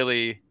was a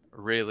really,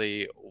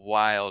 really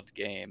wild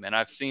game. And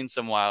I've seen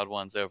some wild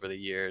ones over the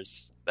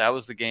years. That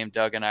was the game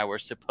Doug and I were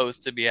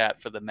supposed to be at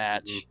for the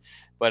match,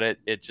 but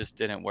it just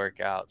didn't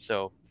work out.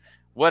 So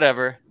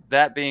whatever.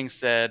 That being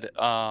said,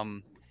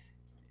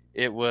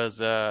 it was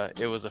a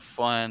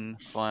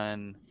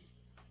fun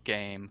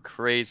game,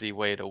 crazy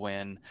way to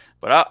win.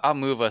 But I'll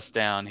move us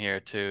down here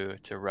to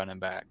running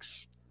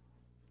backs.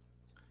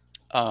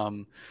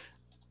 Another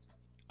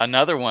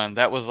one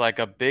that was like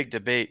a big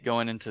debate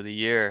going into the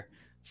year: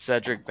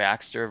 Cedric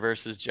Baxter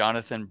versus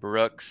Jonathan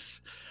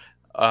Brooks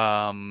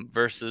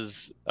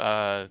versus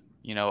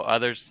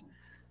others.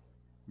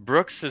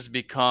 Brooks has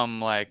become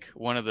like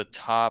one of the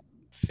top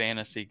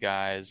fantasy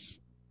guys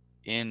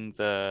in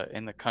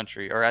the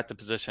country, or at the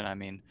position, I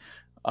mean.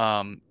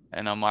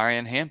 And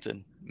Omarion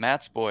Hampton,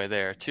 Matt's boy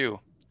there too.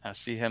 I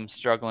see him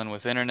struggling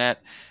with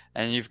internet.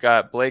 And you've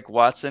got Blake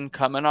Watson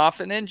coming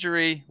off an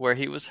injury where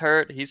he was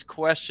hurt. He's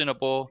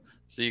questionable.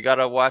 So you got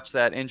to watch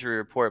that injury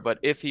report. But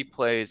if he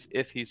plays,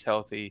 if he's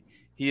healthy,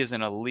 he is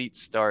an elite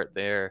start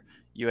there.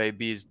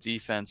 UAB's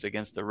defense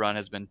against the run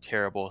has been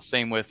terrible.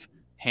 Same with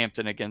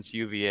Hampton against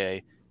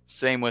UVA.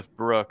 Same with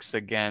Brooks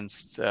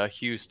against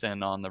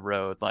Houston on the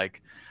road.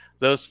 Like,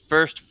 those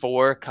first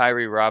four,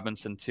 Kyrie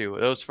Robinson too,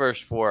 those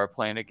first four are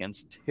playing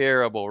against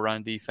terrible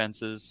run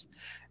defenses.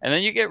 And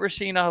then you get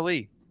Rasheen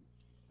Ali.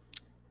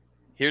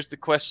 Here's the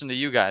question to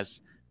you guys.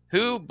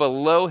 Who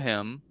below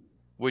him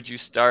would you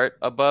start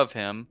above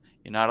him?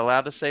 You're not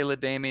allowed to say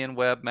LaDamian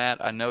Webb, Matt.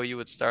 I know you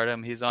would start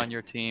him. He's on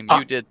your team.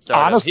 You did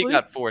start him. He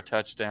got 4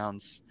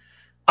 touchdowns.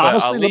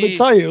 Honestly, let me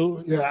tell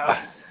you,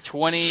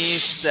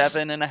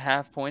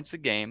 27.5 points a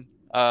game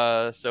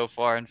so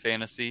far in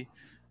fantasy.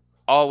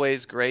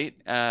 Always great.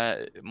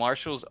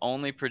 Marshall's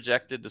only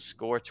projected to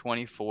score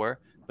 24,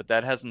 but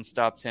that hasn't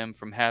stopped him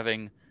from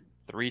having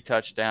 3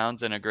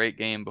 touchdowns and a great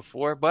game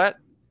before. But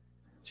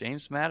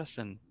James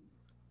Madison,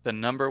 the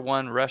number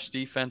 1 rush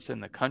defense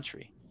in the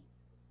country.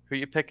 Who are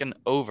you picking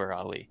over,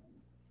 Ali?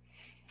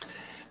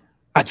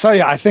 I tell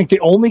you, I think the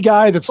only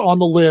guy that's on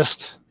the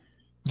list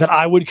that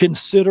I would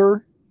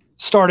consider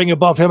starting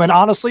above him, and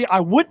honestly,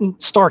 I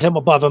wouldn't start him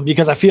above him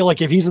because I feel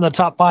like if he's in the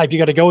top 5, you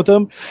got to go with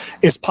him,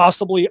 is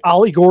possibly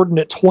Ollie Gordon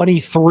at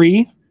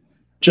 23,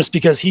 just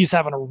because he's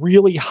having a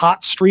really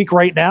hot streak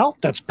right now.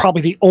 That's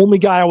probably the only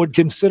guy I would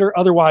consider.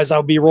 Otherwise, I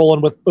would be rolling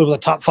with a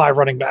top 5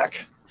 running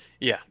back.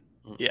 Yeah.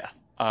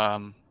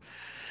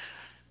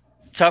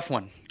 Tough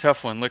one.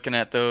 Looking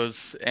at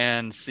those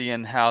and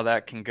seeing how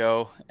that can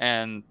go.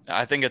 And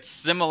I think it's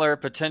similar,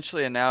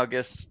 potentially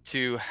analogous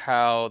to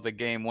how the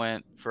game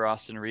went for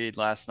Austin Reed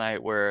last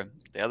night, where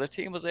the other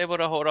team was able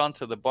to hold on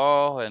to the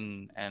ball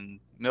and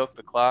milk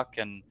the clock.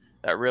 And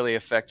that really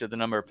affected the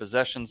number of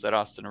possessions that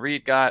Austin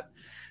Reed got.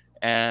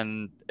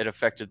 And it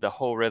affected the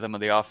whole rhythm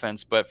of the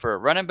offense. But for a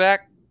running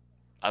back,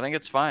 I think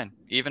it's fine.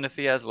 Even if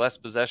he has less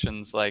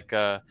possessions,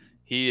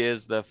 he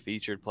is the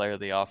featured player of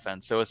the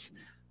offense. So it's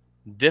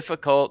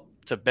difficult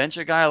to bench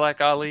a guy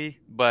like Ali,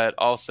 but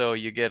also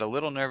you get a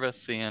little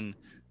nervous seeing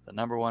the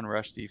number one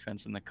rush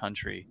defense in the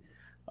country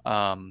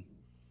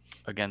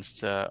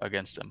against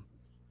him.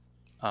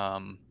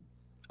 All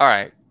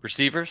right,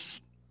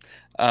 receivers.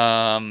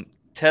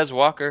 Tez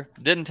Walker,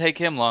 didn't take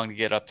him long to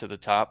get up to the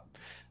top.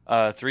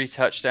 3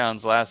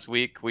 touchdowns last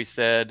week. We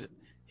said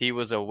he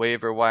was a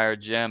waiver wire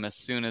gem as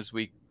soon as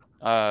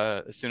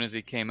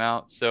he came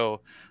out.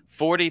 So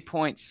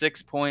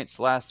 40.6 points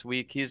last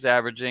week. He's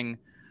averaging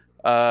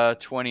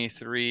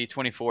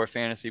 24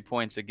 fantasy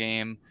points a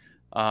game.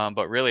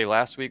 But really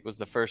last week was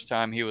the first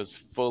time he was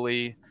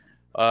fully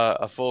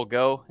a full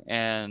go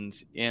and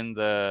in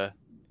the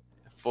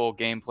full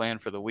game plan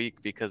for the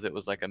week, because it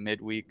was like a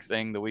midweek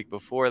thing the week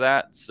before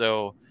that.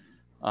 So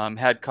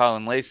had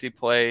Colin Lacey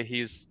play.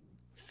 He's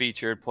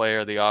featured player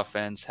of the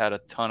offense, had a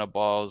ton of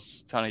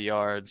balls, ton of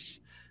yards,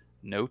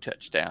 no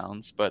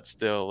touchdowns, but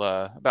still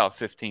about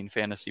 15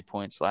 fantasy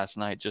points last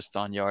night just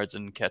on yards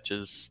and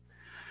catches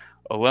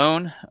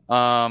alone.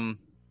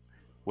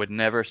 Would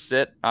never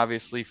sit,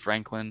 obviously.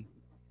 Franklin,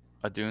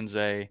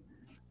 Adunze,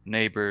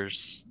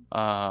 Neighbors,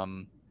 a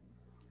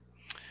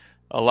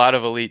lot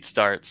of elite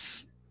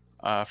starts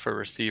for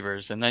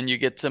receivers. And then you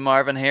get to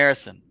Marvin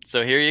Harrison.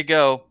 So here you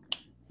go.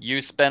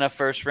 You spent a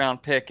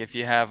first-round pick if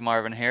you have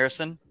Marvin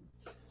Harrison.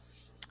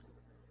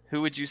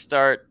 Who would you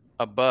start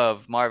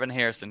above Marvin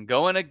Harrison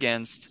going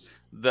against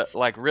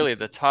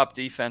the top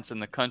defense in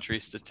the country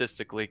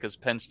statistically, because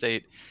Penn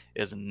State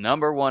is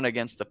number 1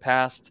 against the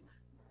pass,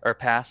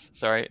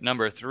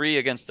 number 3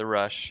 against the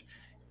rush.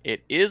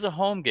 It is a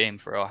home game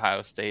for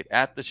Ohio State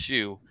at the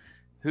Shoe.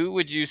 Who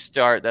would you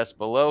start that's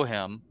below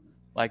him?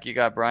 Like you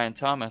got Brian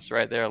Thomas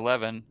right there,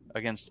 11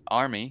 against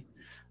Army.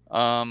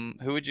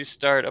 Who would you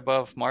start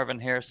above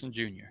Marvin Harrison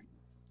Jr.?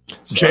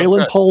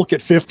 Jalen Polk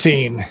at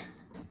 15.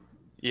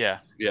 Yeah.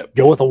 Yep.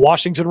 Go with a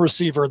Washington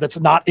receiver that's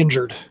not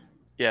injured.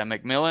 Yeah,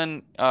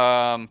 McMillan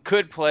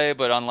could play,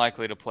 but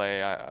unlikely to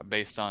play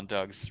based on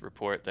Doug's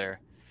report there.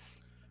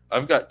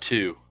 I've got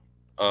 2.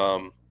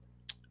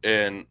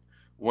 And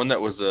one that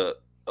was a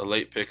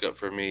late pickup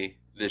for me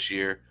this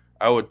year.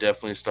 I would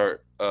definitely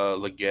start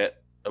Leggett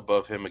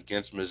above him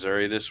against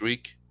Missouri this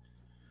week.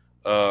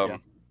 And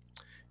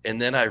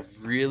then I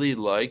really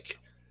like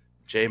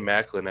Jay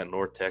Macklin at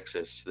North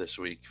Texas this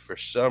week. For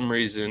some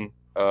reason,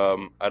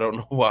 I don't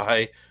know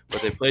why,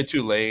 but they play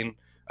Tulane.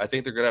 I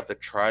think they're going to have to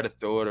try to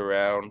throw it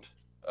around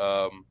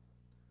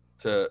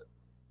to,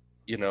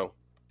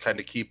 kind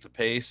of keep the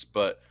pace.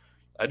 But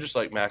I just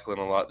like Macklin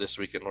a lot this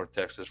week at North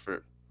Texas.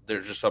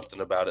 There's just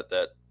something about it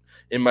that,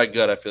 in my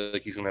gut, I feel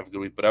like he's going to have a good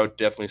week. But I would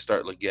definitely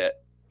start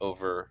Leggett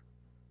over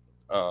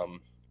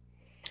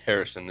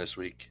Harrison this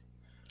week.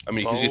 I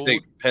mean, because you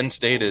think Penn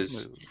State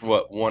is,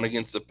 1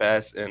 against the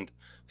pass and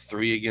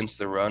 3 against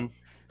the run?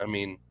 I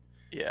mean.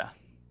 Yeah.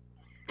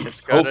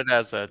 It's got it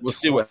as a we'll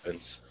see what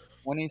happens.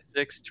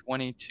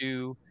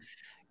 26-22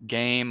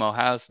 game.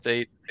 Ohio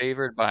State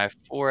favored by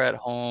 4 at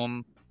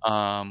home,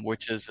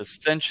 which is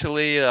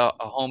essentially a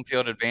home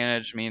field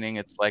advantage, meaning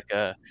it's like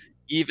a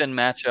even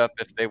matchup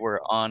if they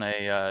were on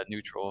a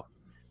neutral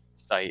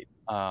site,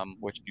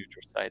 which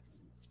neutral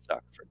sites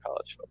suck for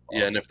college football.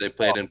 Yeah, and if they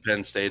played in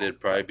Penn State, it'd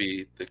probably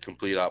be the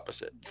complete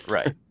opposite.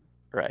 Right.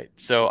 Right.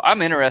 So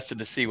I'm interested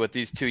to see what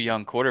these 2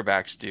 young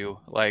quarterbacks do.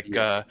 I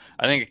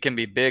think it can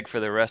be big for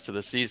the rest of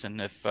the season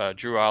if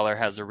Drew Aller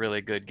has a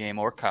really good game,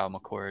 or Kyle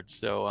McCord.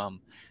 So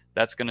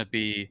that's going to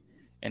be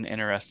an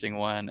interesting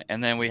one.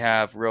 And then we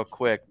have, real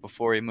quick,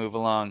 before we move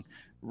along,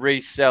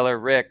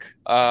 Reseller Rick.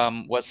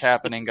 What's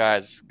happening,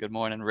 guys? Good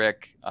morning,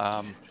 Rick.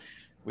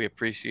 We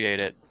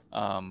appreciate it.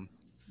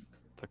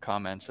 The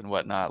comments and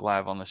whatnot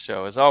live on the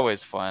show is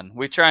always fun.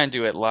 We try and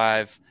do it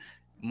live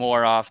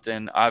more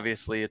often.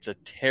 Obviously, it's a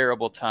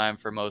terrible time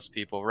for most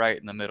people right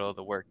in the middle of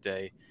the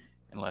workday,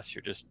 unless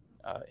you're just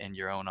in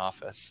your own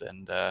office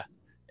and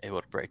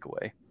able to break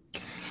away.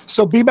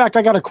 So, B-Mac,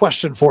 I got a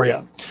question for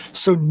you.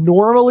 So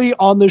normally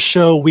on the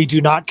show, we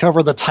do not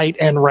cover the tight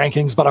end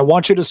rankings, but I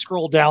want you to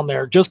scroll down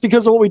there just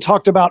because of what we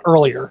talked about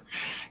earlier.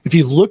 If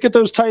you look at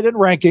those tight end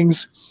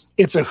rankings,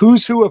 it's a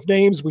who's who of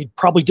names we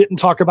probably didn't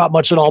talk about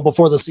much at all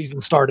before the season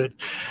started.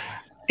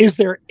 Is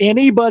there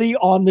anybody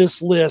on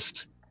this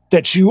list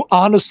that you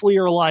honestly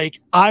are like,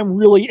 I'm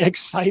really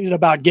excited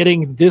about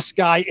getting this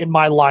guy in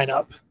my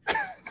lineup?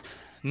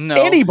 No.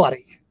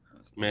 Anybody?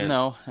 Man.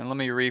 No, and let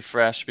me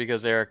refresh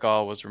because Eric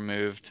All was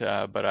removed,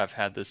 but I've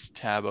had this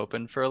tab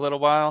open for a little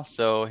while,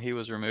 so he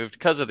was removed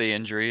because of the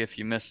injury, if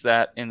you missed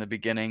that in the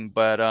beginning.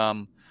 But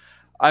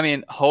I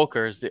mean,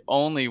 Holker's the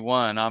only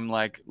one I'm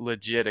like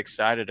legit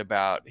excited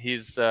about.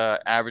 He's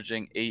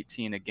averaging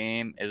 18 a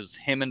game. It was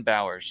him and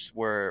Bowers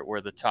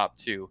were the top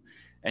two,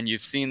 and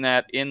you've seen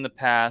that in the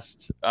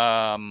past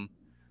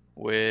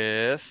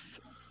with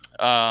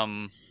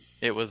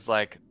it was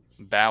like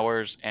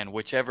Bowers and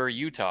whichever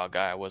Utah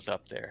guy was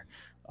up there,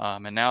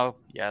 and now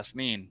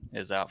Yasmin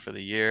is out for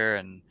the year,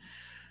 and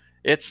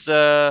it's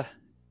a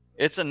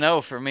no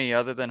for me.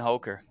 Other than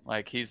Holker,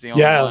 like he's the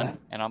only one,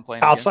 and I'm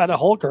playing outside of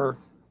Holker.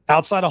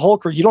 Outside of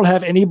Holker, you don't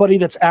have anybody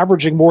that's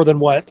averaging more than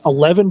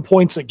 11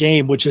 points a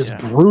game, which is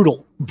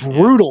brutal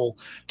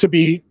to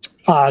be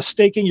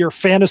staking your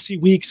fantasy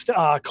weeks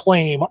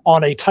claim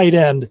on a tight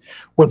end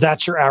where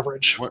that's your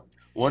average.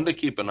 One to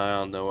keep an eye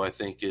on, though, I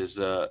think, is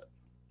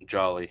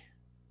Jolly.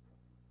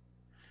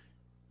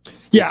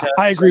 Yeah,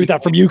 I agree with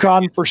that from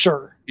UConn for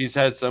sure. He's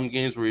had some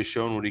games where he's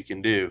shown what he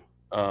can do.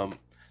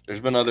 There's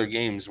been other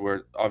games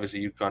where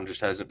obviously UConn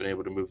just hasn't been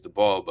able to move the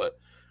ball, but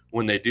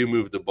when they do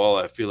move the ball,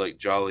 I feel like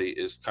Jolly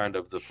is kind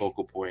of the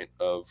focal point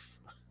of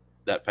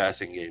that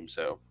passing game.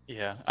 So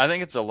yeah, I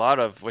think it's a lot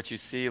of what you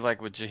see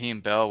like with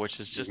Jaheim Bell,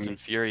 which is just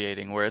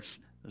infuriating, where it's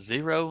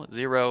 0,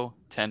 0,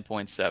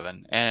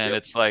 10.7. And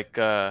it's like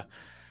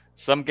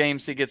some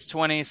games he gets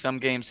 20, some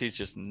games he's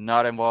just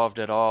not involved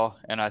at all.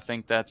 And I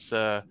think that's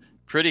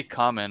pretty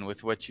common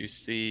with what you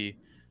see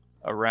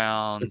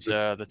around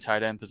the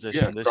tight end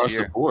position this year. Across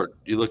the board.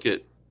 You look at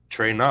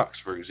Trey Knox,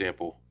 for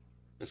example,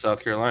 in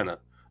South Carolina.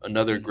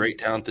 Another great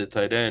talented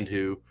tight end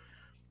who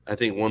I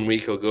think 1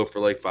 week he'll go for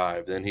like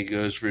 5, then he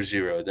goes for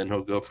 0, then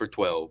he'll go for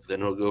 12, then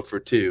he'll go for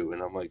 2.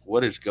 And I'm like,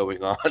 what is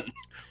going on?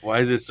 Why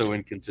is this so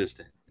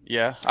inconsistent?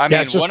 Yeah. I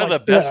mean, one of the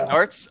best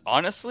starts,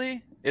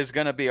 honestly, is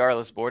going to be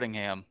Arliss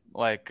Boardingham.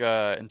 Like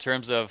in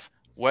terms of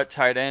what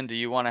tight end do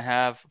you want to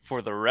have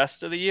for the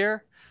rest of the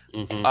year?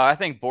 I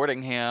think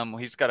Boardingham,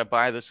 he's got a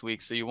bye this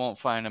week, so you won't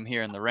find him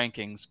here in the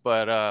rankings.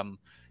 But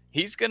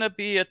he's going to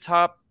be a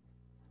top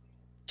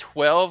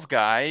 12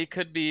 guy. He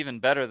could be even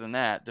better than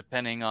that,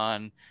 depending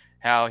on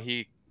how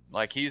he's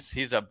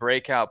a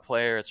breakout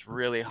player. It's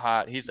really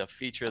hot. He's a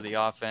feature of the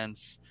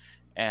offense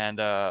and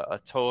a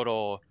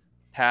total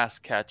pass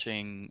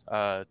catching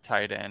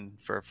tight end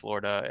for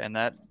Florida. And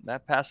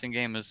that passing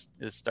game is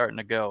starting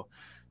to go.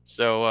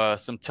 So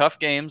some tough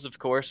games, of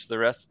course, the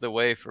rest of the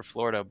way for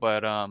Florida.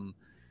 But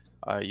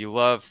you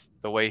love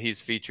the way he's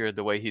featured,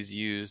 the way he's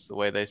used, the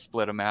way they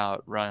split him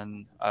out,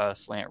 run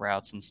slant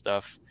routes and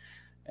stuff.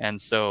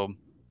 And so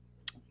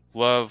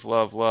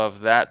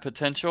love that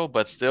potential,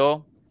 but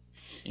still,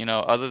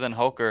 other than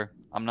Holker,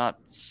 I'm not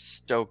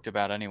stoked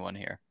about anyone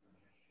here.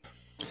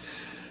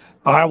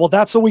 All right, well,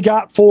 that's what we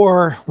got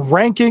for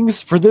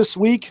rankings for this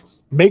week.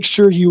 Make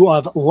sure you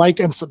have liked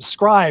and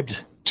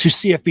subscribed to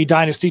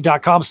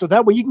CFBDynasty.com so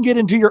that way you can get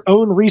into your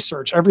own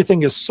research.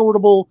 Everything is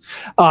sortable.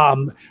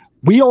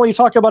 We only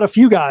talk about a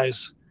few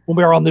guys when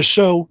we are on this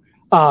show.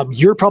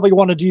 You're probably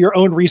want to do your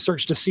own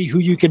research to see who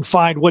you can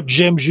find, what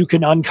gems you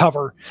can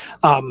uncover.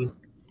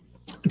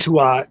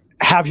 To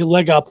have you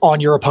leg up on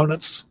your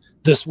opponents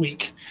this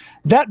week.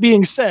 That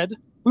being said,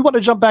 we want to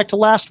jump back to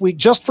last week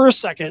just for a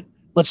second.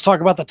 Let's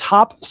talk about the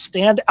top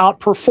standout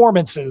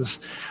performances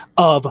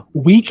of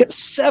Week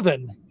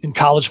 7 in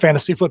college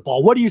fantasy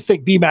football. What do you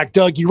think, B-Mac?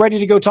 Doug, you ready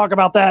to go talk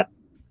about that?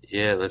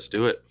 Yeah, let's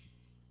do it.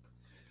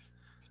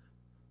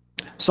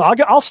 So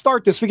I'll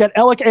start this. We got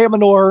Alec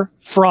Amanor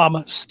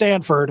from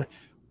Stanford.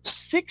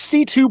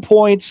 62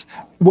 points,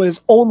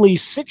 was only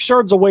 6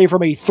 yards away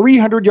from a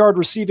 300-yard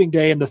receiving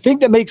day. And the thing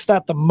that makes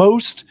that the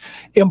most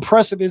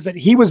impressive is that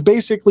he was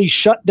basically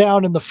shut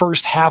down in the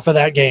first half of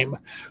that game.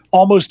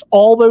 Almost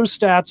all those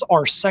stats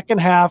are second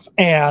half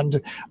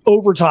and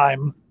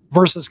overtime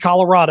versus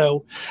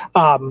Colorado.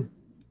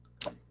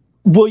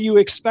 Will you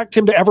expect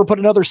him to ever put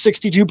another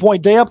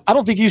 62-point day up? I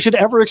don't think you should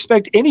ever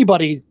expect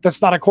anybody that's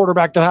not a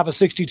quarterback to have a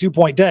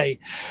 62-point day.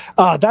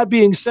 That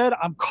being said,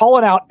 I'm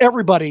calling out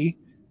everybody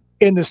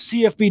in the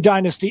CFB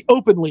Dynasty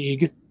Open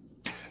League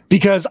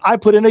because I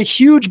put in a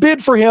huge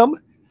bid for him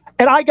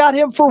and I got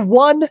him for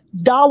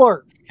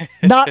 $1.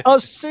 Not a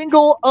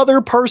single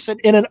other person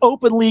in an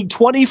Open League,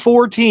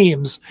 24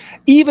 teams,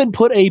 even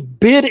put a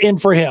bid in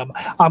for him.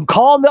 I'm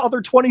calling the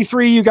other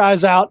 23 you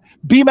guys out,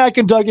 B-Mac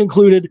and Doug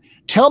included.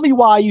 Tell me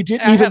why you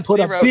didn't even put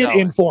a bid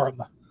in for him.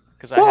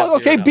 Well,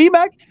 okay,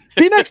 B-Mac's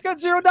got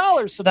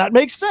 $0, so that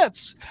makes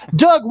sense.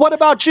 Doug, what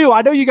about you?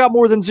 I know you got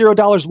more than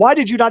 $0. Why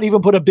did you not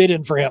even put a bid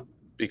in for him?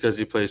 Because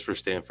he plays for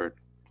Stanford.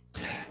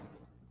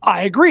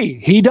 I agree.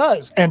 He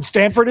does. And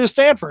Stanford is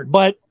Stanford.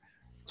 But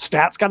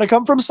stats got to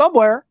come from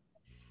somewhere.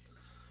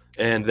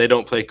 And they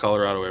don't play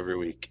Colorado every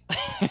week.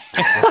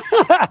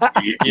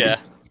 Yeah.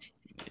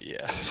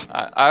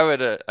 I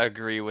would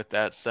agree with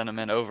that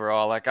sentiment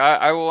overall. Like,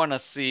 I want to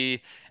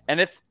see – and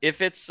if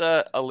it's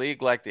a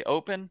league like the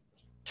Open,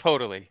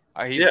 totally.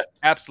 He's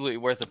absolutely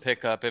worth a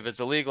pickup. If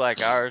it's a league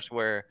like ours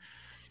where –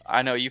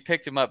 I know you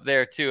picked him up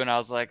there too, and I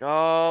was like,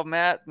 oh,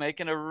 Matt,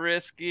 making a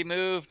risky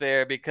move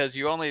there because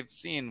you only have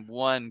seen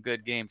one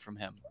good game from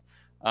him.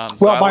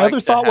 Well, my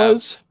other thought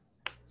was...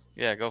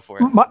 Yeah, go for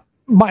it.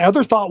 My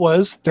other thought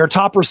was their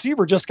top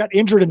receiver just got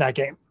injured in that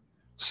game.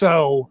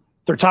 So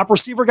their top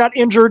receiver got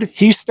injured.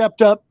 He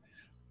stepped up.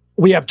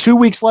 We have 2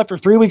 weeks left or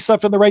 3 weeks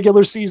left in the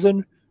regular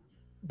season.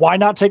 Why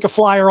not take a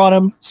flyer on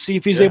him? See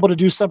if he's able to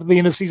do something at the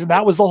end of the season.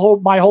 That was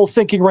my whole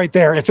thinking right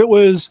there. If it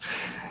was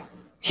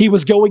he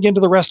was going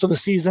into the rest of the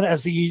season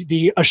as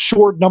the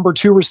assured number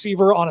 2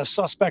 receiver on a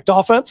suspect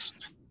offense,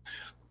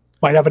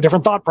 might have a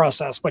different thought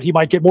process, but he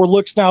might get more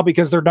looks now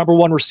because their number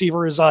 1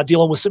 receiver is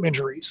dealing with some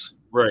injuries.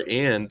 Right,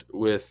 and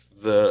with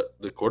the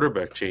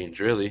quarterback change,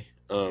 really,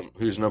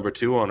 who's number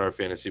 2 on our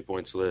fantasy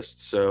points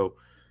list. So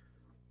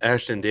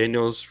Ashton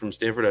Daniels from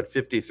Stanford had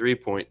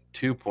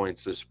 53.2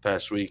 points this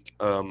past week.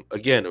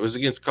 Again, it was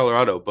against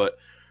Colorado, but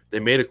they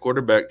made a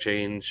quarterback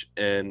change,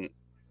 and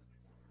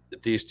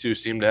these two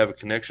seem to have a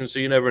connection, so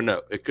you never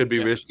know. It could be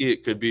risky.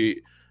 It could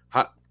be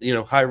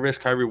high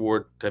risk, high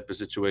reward type of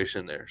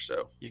situation there.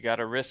 So you got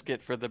to risk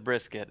it for the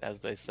brisket,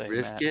 as they say.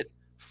 Risk Matt. it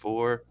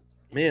for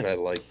 – man, I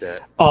like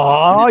that.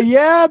 Oh,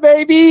 yeah,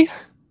 baby.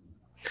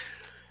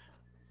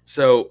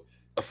 So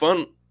a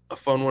fun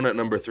one at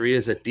number 3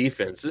 is a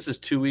defense. This is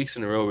 2 weeks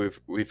in a row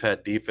we've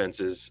had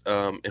defenses,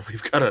 and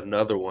we've got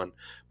another one.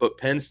 But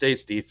Penn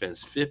State's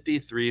defense,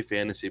 53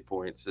 fantasy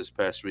points this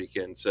past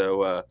weekend.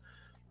 So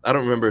I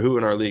don't remember who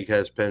in our league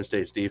has Penn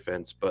State's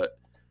defense, but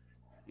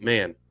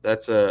man,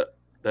 that's a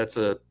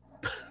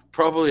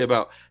probably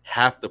about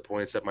half the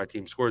points that my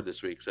team scored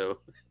this week. So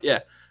yeah,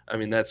 I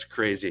mean that's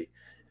crazy.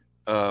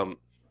 And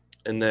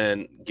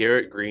then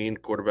Garrett Green,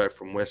 quarterback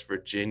from West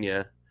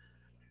Virginia,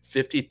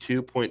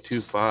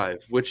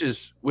 52.25, which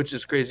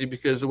is crazy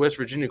because the West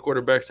Virginia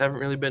quarterbacks haven't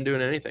really been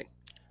doing anything.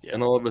 Yeah.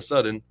 And all of a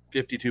sudden,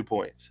 52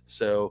 points.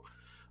 So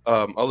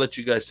I'll let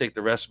you guys take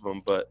the rest of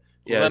them, but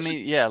yeah.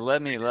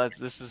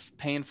 This is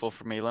painful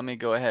for me. Let me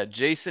go ahead.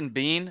 Jason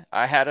Bean,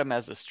 I had him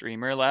as a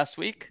streamer last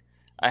week.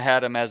 I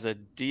had him as a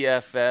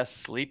DFS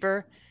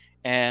sleeper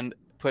and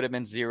put him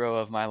in 0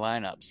 of my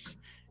lineups.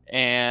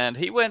 And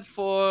he went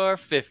for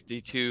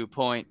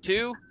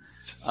 52.2.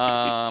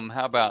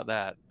 How about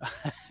that?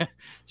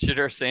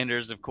 Shedeur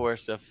Sanders, of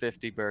course, a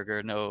 50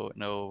 burger.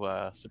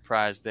 No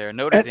surprise there.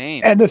 Notre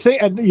Dame. And the thing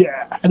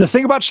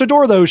about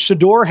Shedeur though,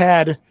 Shedeur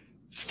had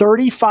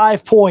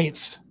 35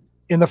 points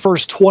in the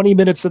first 20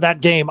 minutes of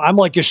that game. I'm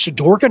like, is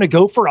Shedeur going to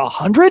go for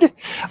 100?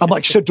 I'm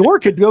like,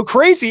 Shedeur could go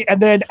crazy,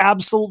 and then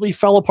absolutely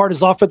fell apart.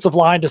 His offensive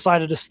line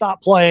decided to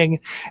stop playing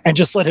and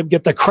just let him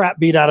get the crap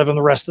beat out of him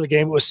the rest of the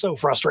game. It was so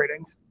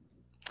frustrating.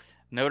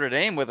 Notre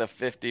Dame with a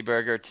 50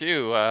 burger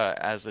too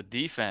as a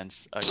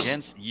defense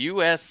against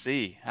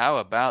USC. How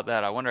about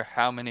that? I wonder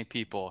how many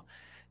people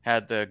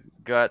had the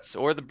guts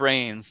or the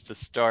brains to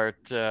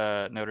start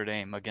Notre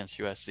Dame against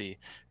USC.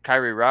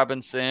 Kyrie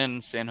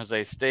Robinson, San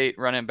Jose State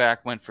running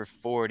back, went for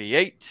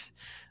 48.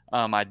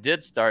 I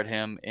did start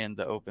him in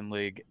the open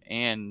league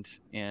and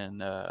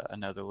in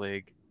another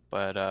league.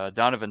 But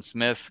Donovan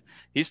Smith,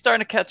 he's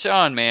starting to catch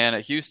on, man.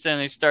 At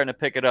Houston, he's starting to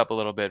pick it up a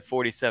little bit,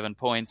 47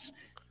 points.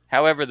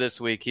 However, this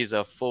week he's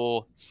a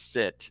full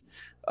sit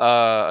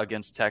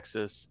against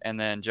Texas. And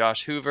then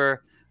Josh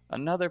Hoover,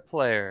 another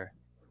player,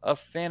 a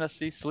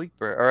fantasy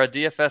sleeper or a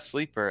DFS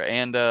sleeper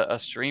and a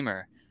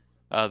streamer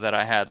that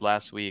I had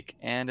last week,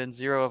 and in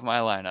 0 of my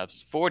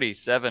lineups.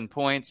 47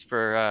 points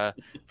for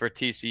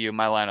TCU.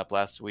 My lineup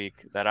last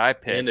week that I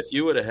picked, and if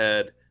you would have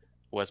had,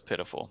 was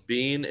pitiful.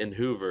 Bean and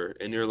Hoover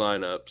in your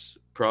lineups,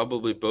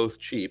 probably both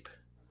cheap.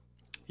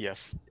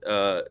 Yes,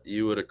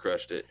 you would have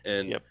crushed it.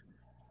 And yep.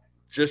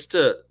 Just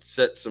to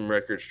set some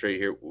records straight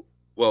here.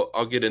 Well,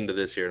 I'll get into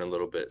this here in a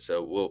little bit,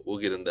 so we'll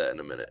get into that in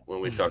a minute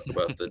when we talk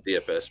about the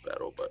DFS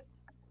battle. But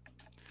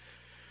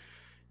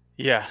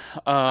yeah,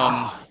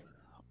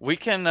 we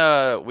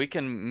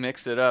can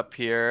mix it up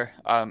here.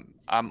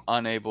 I'm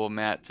unable,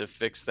 Matt, to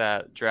fix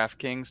that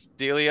DraftKings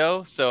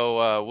dealio,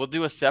 so we'll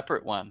do a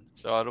separate one.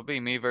 So it'll be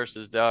me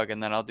versus Doug,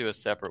 and then I'll do a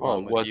separate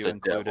one with you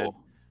included. Devil.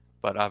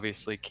 But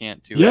obviously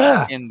can't do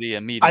it in the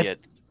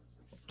immediate.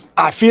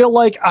 I feel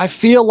like that,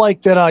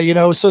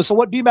 so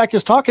what BMAC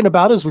is talking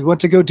about is we went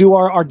to go do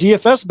our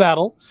DFS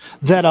battle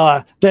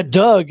that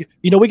Doug,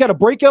 we got to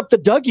break up the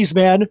Dougies,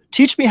 man.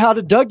 Teach me how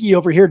to Dougie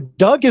over here.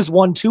 Doug has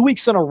won 2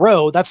 weeks in a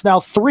row. That's now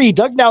 3.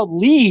 Doug now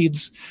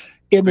leads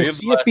in the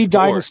CFB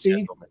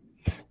Dynasty.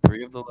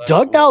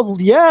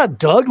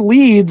 Doug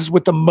leads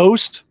with the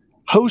most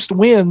host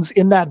wins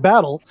in that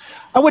battle.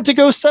 I went to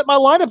go set my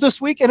lineup this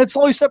week, and it's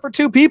only set for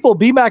 2 people.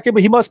 BMAC,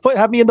 he must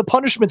have me in the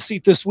punishment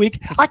seat this week.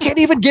 I can't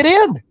even get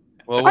in.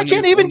 Well, I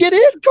can't even get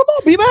in. Come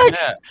on, BMAC.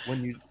 Yeah,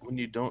 when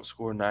you don't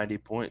score 90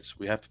 points,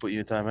 we have to put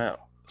you in timeout.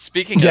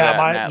 Speaking of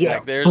that,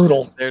 Matt,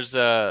 there's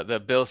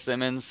the Bill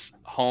Simmons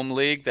home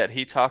league that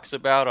he talks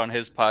about on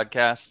his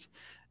podcast.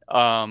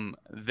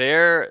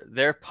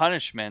 Their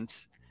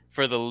punishment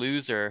for the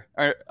loser,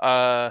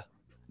 for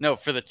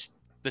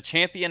the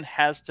champion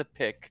has to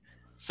pick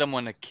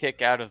someone to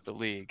kick out of the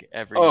league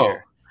every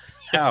year.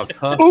 How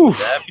tough is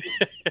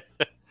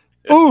that?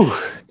 Ooh.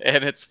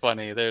 And it's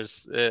funny.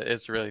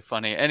 It's really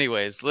funny.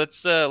 Anyways,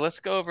 let's go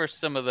over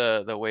some of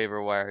the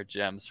waiver wire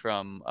gems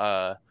from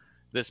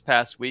this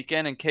past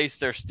weekend in case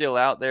they're still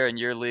out there in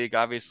your league.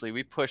 Obviously,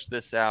 we push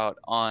this out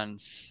on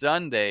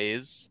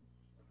Sundays.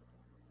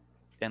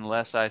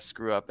 unless I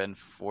screw up and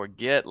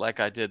forget like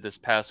I did this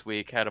past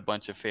week. Had a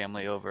bunch of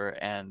family over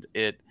and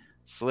it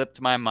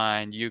slipped my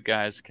mind. You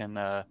guys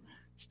can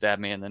stab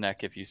me in the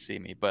neck if you see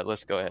me, but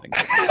let's go ahead and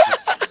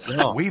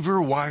get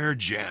Waiver Wire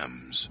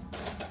Gems.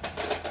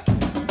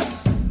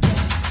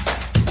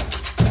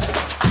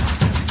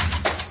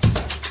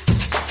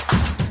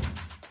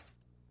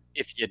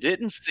 If you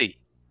didn't see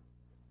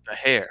the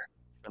hair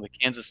from the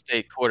Kansas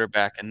State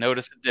quarterback and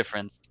notice a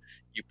difference,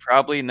 you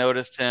probably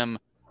noticed him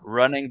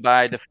running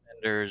by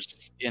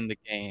defenders in the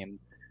game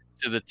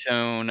to the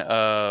tune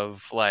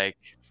of like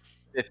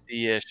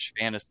 50-ish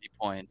fantasy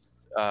points.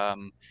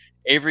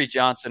 Avery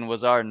Johnson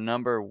was our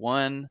number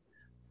one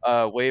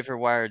waiver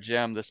wire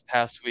gem this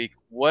past week.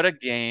 What a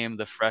game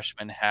the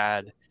freshman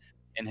had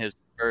in his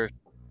first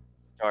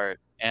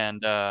start,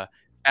 and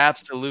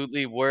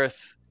absolutely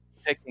worth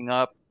picking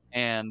up.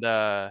 And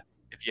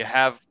if you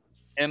have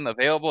him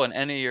available in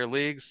any of your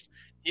leagues,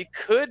 he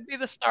could be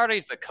the starter.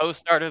 He's the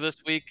co-starter this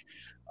week.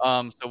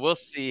 So we'll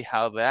see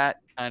how that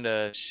kind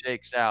of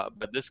shakes out.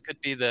 But this could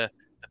be the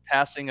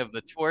passing of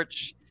the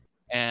torch.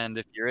 And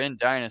if you're in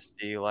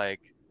Dynasty, like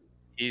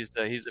he's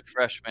a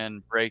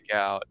freshman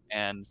breakout.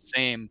 And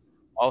same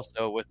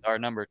also with our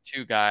number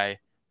 2 guy,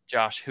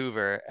 Josh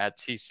Hoover at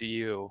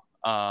TCU,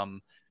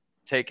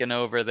 taking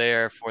over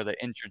there for the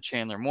injured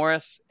Chandler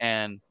Morris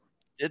and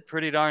did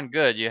pretty darn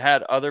good. You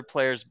had other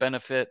players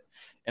benefit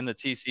in the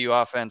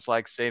TCU offense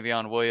like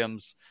Savion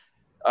Williams,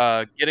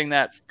 getting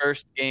that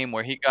first game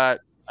where he got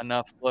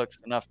enough looks,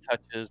 enough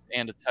touches,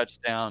 and a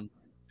touchdown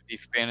to be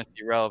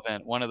fantasy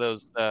relevant. One of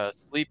those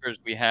sleepers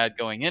we had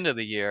going into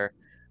the year.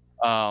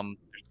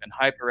 There's been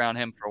hype around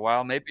him for a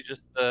while. Maybe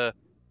just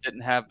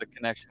didn't have the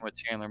connection with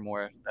Chandler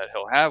Morris that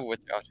he'll have with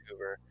Josh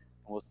Hoover.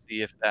 And we'll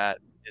see if that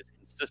is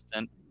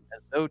consistent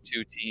as those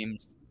two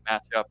teams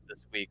match up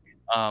this week.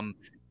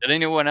 Did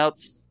anyone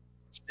else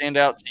stand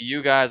out to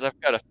you guys?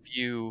 I've got a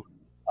few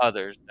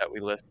others that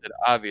we listed.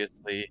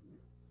 Obviously,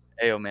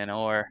 Ao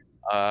Manor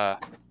for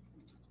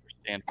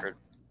Stanford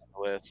on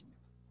the list.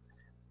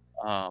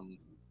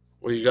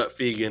 Well, you got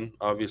Fegan,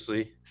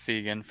 obviously.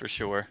 Fegan for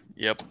sure.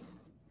 Yep.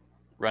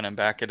 Running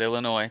back at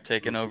Illinois,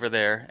 taking over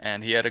there,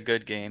 and he had a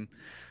good game.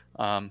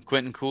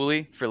 Quentin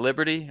Cooley for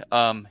Liberty,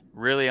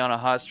 really on a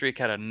hot streak,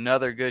 had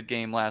another good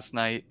game last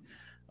night.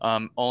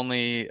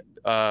 Only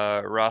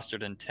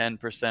rostered in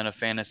 10% of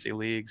fantasy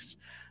leagues.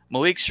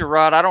 Malik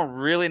Sherrod, I don't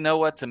really know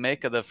what to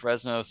make of the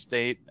Fresno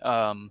State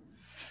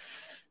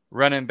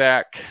running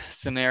back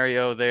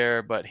scenario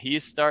there, but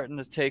he's starting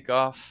to take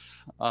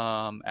off,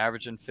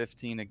 averaging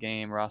 15 a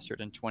game,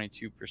 rostered in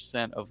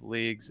 22% of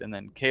leagues. And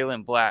then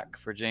Kalen Black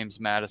for James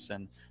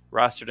Madison,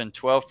 rostered in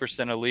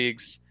 12% of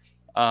leagues,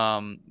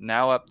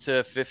 now up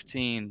to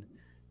 15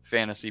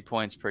 fantasy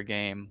points per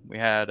game. We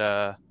had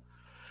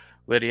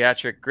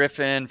Lydiatric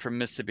Griffin from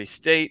Mississippi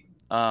State.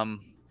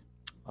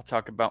 I'll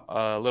talk about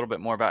a little bit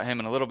more about him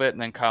in a little bit.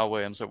 And then Kyle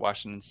Williams at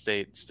Washington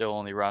State, still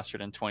only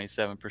rostered in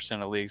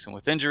 27% of leagues. And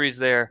with injuries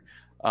there,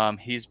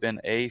 he's been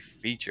a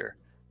feature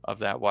of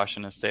that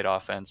Washington State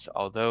offense.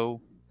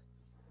 Although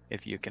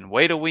if you can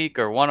wait a week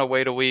or want to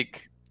wait a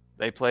week,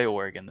 they play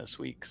Oregon this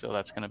week. So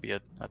that's going to be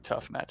a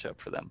tough matchup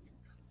for them.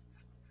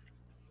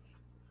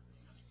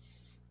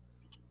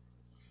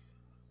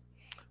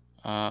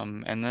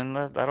 And then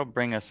that'll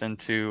bring us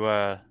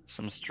into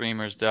some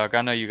streamers, Doug.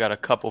 I know you got a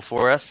couple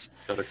for us.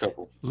 Got a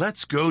couple.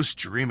 Let's go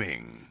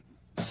streaming.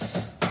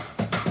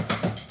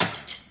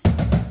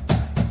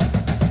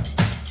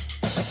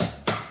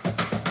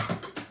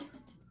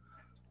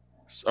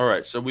 All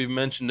right, so we've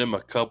mentioned him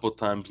a couple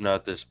times now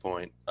at this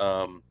point.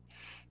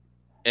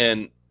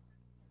 And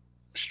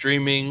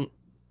streaming,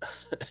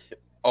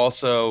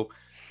 also,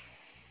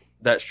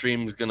 that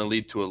stream is going to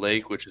lead to a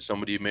lake, which is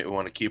somebody you may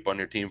want to keep on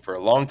your team for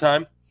a long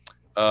time.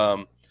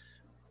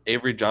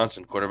 Avery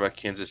Johnson, quarterback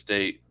Kansas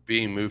State,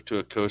 being moved to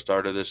a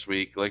co-starter this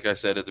week. Like I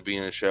said at the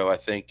beginning of the show, I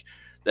think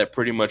that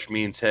pretty much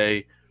means,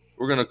 hey,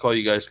 we're going to call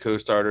you guys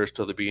co-starters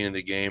till the beginning of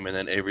the game, and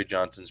then Avery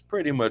Johnson's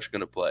pretty much going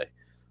to play.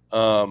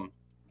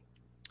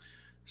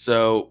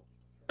 So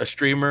a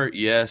streamer,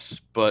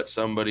 yes, but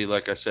somebody,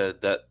 like I said,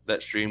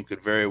 that stream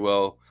could very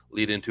well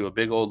lead into a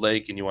big old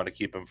lake, and you want to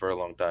keep him for a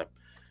long time.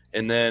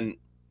 And then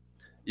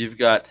you've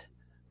got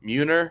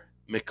Muner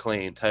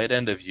McLean, tight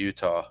end of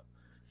Utah,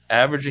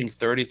 averaging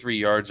 33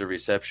 yards of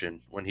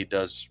reception when he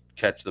does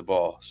catch the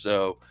ball.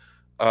 So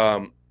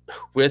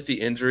with the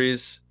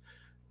injuries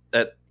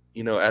at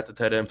the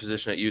tight end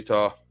position at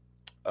Utah,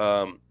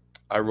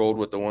 I rolled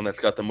with the one that's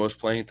got the most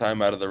playing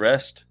time out of the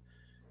rest,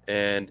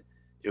 and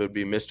it would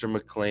be Mr.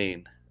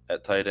 McLean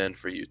at tight end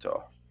for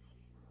Utah.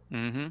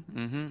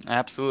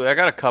 Absolutely. I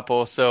got a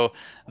couple. So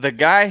the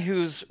guy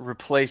who's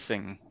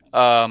replacing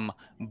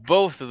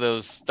both of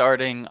those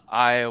starting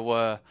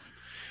Iowa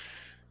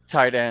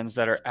tight ends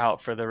that are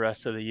out for the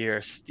rest of the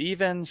year,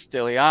 Steven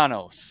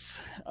Stylianos.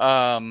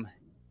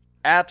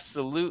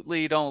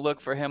 Absolutely don't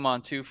look for him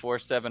on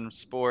 247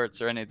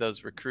 Sports or any of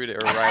those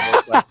recruited or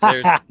rivals.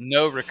 There's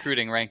no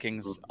recruiting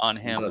rankings on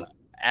him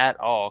at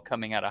all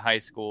coming out of high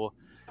school.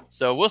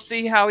 So we'll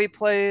see how he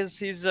plays.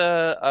 He's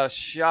a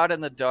shot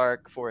in the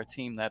dark for a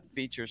team that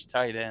features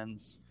tight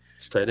ends.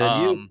 It's tight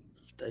end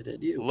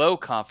you. Low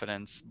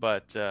confidence,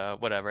 but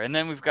whatever. And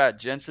then we've got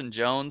Jensen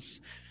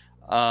Jones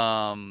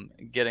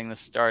getting the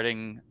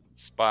starting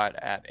spot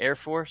at Air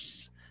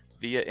Force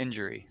via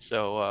injury.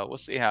 So we'll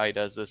see how he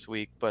does this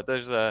week. But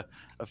there's a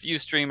few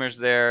streamers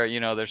there.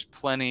 There's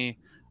plenty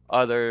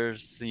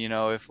others,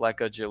 if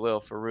like a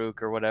Jalil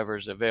Farouk or whatever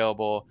is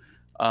available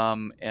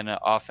in an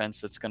offense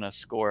that's going to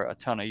score a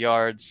ton of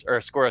yards or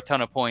score a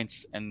ton of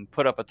points and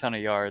put up a ton of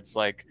yards,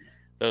 like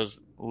those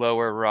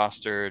lower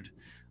rostered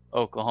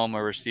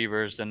Oklahoma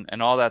receivers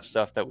and all that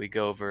stuff that we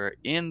go over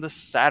in the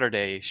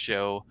Saturday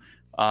show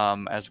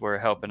as we're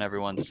helping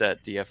everyone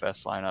set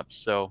DFS lineups.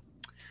 So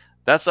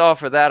that's all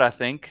for that, I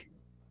think.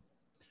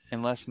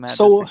 Unless Matt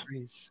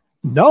disagrees.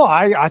 No,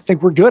 I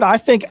think we're good. I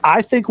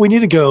think we need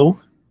to go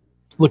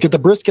look at the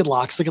brisket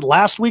locks. Look at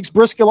last week's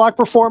brisket lock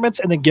performance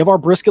and then give our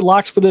brisket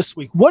locks for this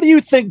week. What do you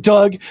think,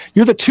 Doug?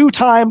 You're the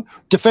 2-time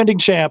defending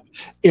champ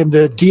in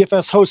the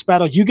DFS host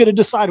battle. You get to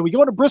decide. Are we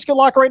going to brisket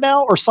lock right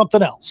now or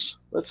something else?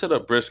 Let's hit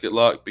up brisket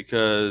lock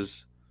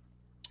because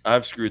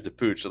I've screwed the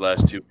pooch the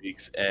last 2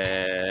 weeks,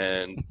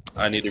 and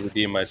I need to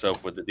redeem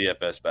myself with the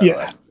DFS battle.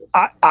 Yeah,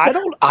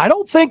 I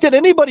don't think that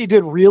anybody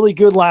did really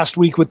good last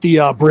week with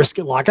the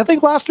brisket lock. I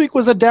think last week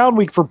was a down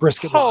week for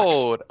brisket locks.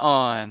 Hold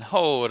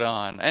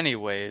on.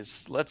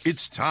 Anyways,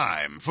 It's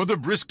time for the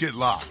brisket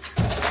lock.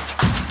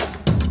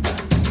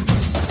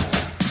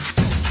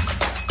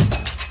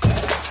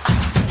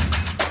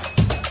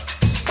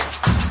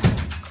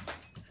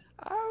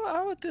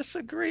 I would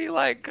disagree.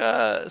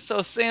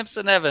 So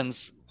Samson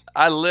Evans,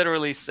 I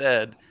literally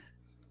said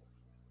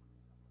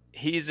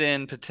he's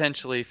in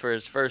potentially for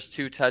his first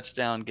 2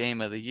 touchdown game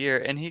of the year,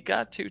 and he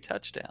got 2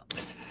 touchdowns.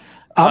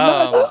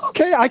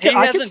 Okay, I can see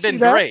that. He hasn't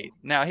been great.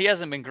 Now, he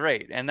hasn't been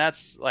great, and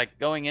that's like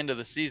going into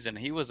the season.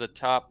 He was a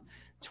top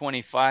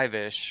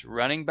 25-ish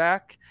running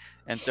back,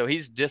 and so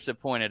he's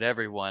disappointed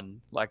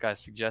everyone, like I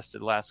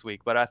suggested last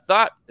week. But I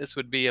thought this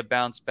would be a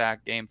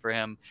bounce-back game for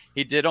him.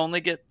 He did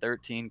only get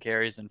 13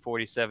 carries and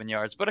 47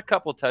 yards, but a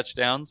couple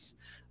touchdowns.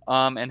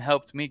 And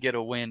helped me get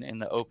a win in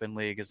the open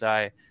league as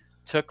I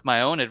took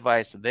my own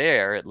advice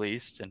there, at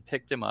least, and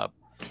picked him up,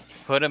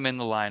 put him in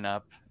the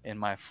lineup in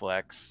my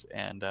flex,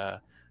 and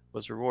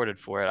was rewarded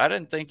for it. I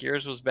didn't think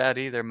yours was bad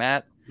either,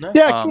 Matt. No.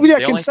 The only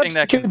thing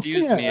that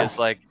confused me is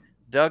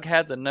Doug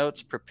had the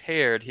notes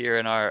prepared here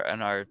in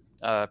our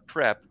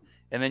prep,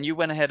 and then you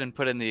went ahead and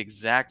put in the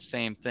exact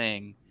same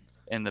thing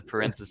in the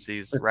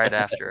parentheses right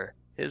after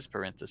his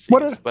parentheses.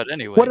 But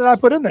anyway, what did I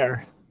put in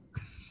there?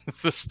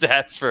 The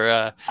stats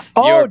for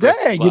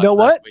dang, you know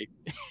what?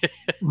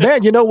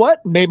 Man, you know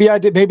what? Maybe I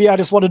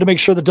just wanted to make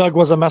sure that Doug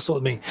wasn't messing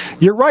with me.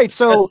 You're right.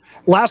 So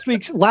last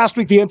week the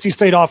NC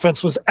State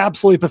offense was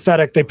absolutely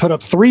pathetic. They put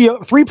up three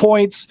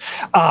points.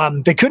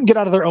 They couldn't get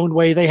out of their own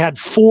way. They had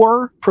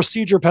 4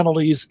 procedure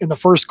penalties in the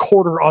first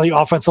quarter on the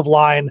offensive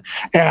line,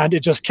 and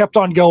it just kept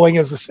on going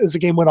as the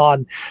game went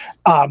on.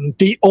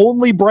 The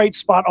only bright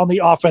spot on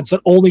the offense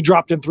that only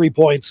dropped in 3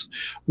 points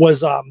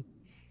was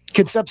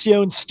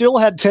Concepcion still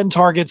had 10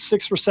 targets,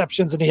 6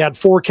 receptions, and he had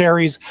 4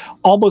 carries,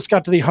 almost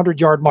got to the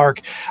 100-yard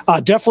mark.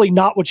 Definitely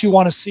not what you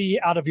want to see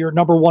out of your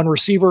number 1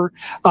 receiver.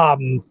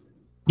 You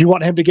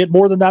want him to get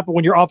more than that, but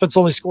when your offense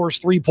only scores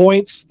 3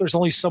 points, there's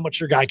only so much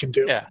your guy can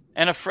do. Yeah,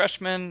 and a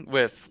freshman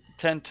with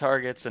 10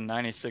 targets and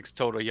 96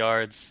 total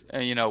yards,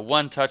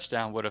 1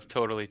 touchdown would have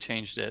totally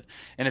changed it.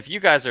 And if you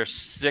guys are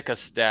sick of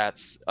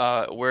stats,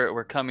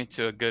 we're coming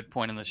to a good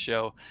point in the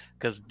show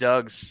because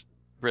Doug's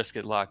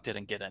brisket lock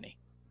didn't get any.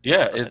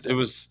 Yeah, it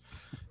was,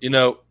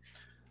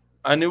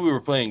 I knew we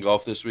were playing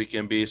golf this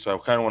weekend, B, so I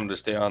kind of wanted to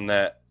stay on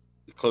that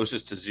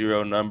closest to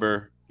 0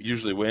 number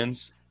usually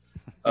wins,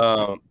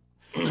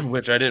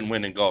 which I didn't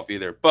win in golf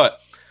either. But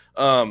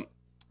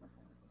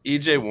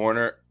E.J.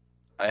 Warner,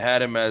 I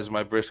had him as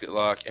my brisket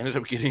lock, ended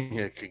up getting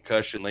a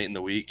concussion late in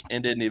the week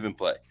and didn't even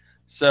play.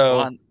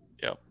 So,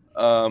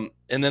 and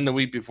then the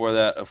week before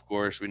that, of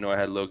course, we know I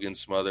had Logan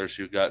Smothers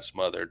who got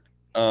smothered,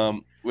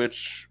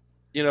 which,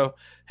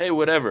 hey,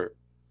 whatever.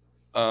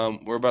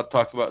 We're about to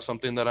talk about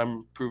something that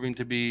I'm proving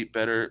to be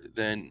better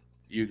than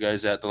you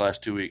guys at the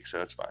last 2 weeks,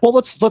 so it's fine. Well,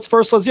 let's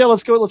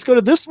go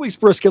to this week's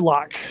brisket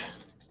lock.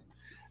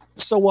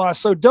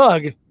 So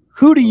Doug,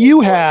 who do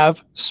you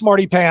have,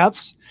 Smarty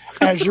Pants,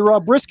 as your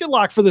brisket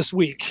lock for this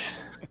week?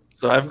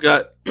 So I've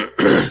got,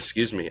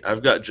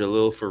 I've got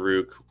Jalil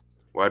Farouk,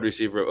 wide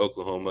receiver of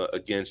Oklahoma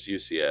against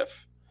UCF.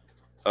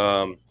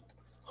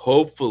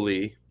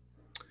 Hopefully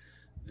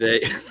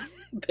they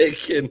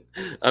can.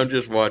 I'm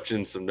just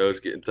watching some notes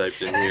getting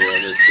typed in here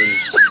on this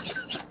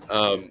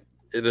thing.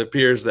 It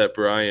appears that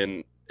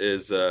Brian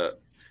is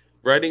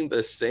writing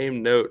the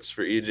same notes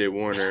for EJ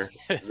Warner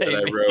that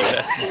I wrote.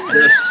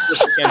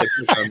 just kind of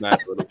think on that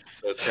little,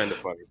 so it's kind of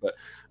funny. But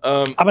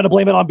I'm going to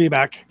blame it on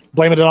B-Mac.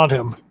 Blaming it on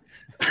him.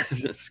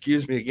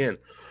 Excuse me again.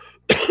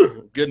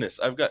 Goodness,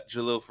 I've got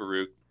Jalil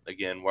Farouk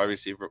again, wide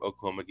receiver of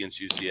Oklahoma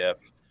against UCF.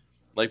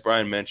 Like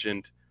Brian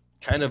mentioned,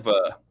 kind of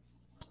a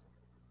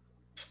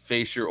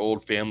face your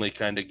old family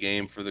kind of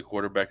game for the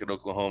quarterback at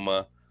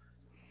Oklahoma.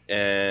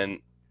 And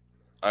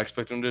I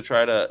expect him to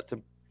try to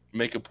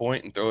make a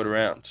point and throw it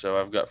around. So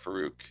I've got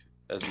Farouk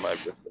as my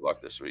brisket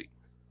lock this week.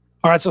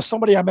 All right, so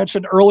somebody I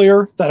mentioned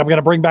earlier that I'm going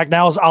to bring back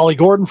now is Ollie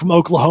Gordon from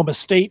Oklahoma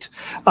State.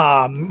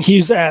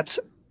 He's at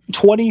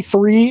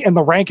 23 in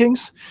the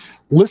rankings.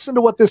 Listen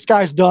to what this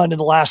guy's done in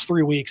the last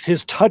 3 weeks.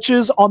 His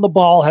touches on the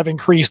ball have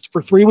increased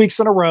for 3 weeks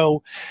in a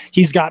row.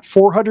 He's got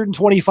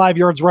 425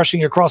 yards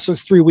rushing across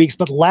those 3 weeks.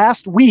 But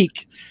last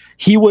week,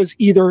 he was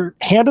either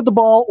handed the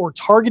ball or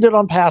targeted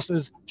on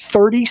passes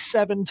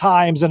 37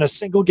 times in a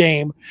single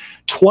game,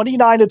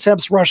 29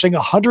 attempts rushing,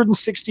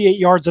 168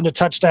 yards and a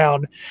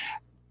touchdown.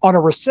 On a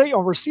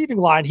receiving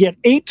line, he had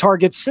 8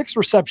 targets, 6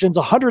 receptions,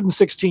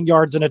 116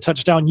 yards, and a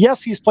touchdown.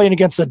 Yes, he's playing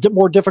against a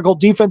more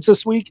difficult defense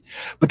this week,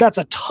 but that's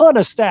a ton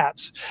of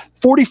stats.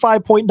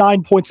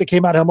 45.9 points that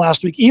came out of him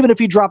last week. Even if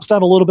he drops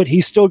down a little bit,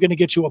 he's still going to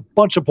get you a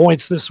bunch of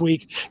points this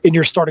week in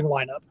your starting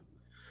lineup.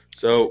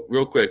 So,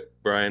 real quick,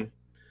 Brian,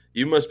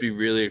 you must be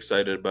really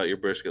excited about your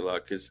brisket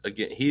lock because,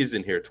 again, he's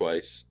in here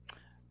twice.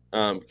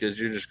 Because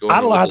you're just going.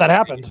 I don't know how that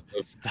happened.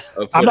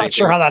 I'm not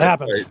sure how that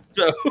happened.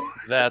 So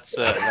That's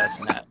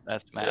Matt.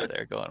 That's Matt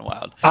there going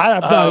wild.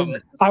 I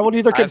will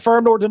neither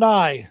confirm nor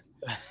deny.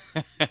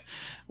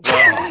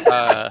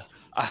 Well,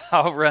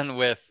 I'll run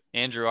with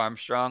Andrew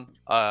Armstrong,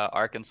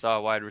 Arkansas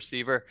wide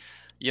receiver.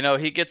 You know,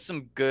 he gets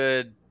some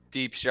good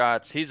deep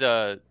shots. He's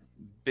a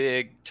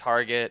big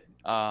target,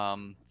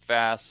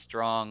 fast,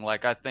 strong.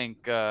 Like I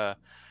think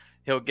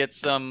he'll get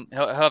some.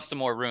 He'll have some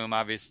more room.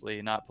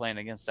 Obviously, not playing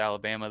against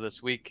Alabama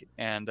this week,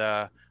 and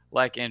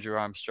like Andrew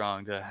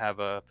Armstrong to have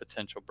a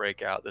potential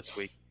breakout this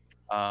week.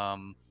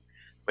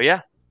 But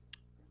yeah,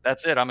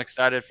 that's it. I'm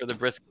excited for the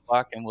brisket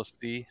lock, and we'll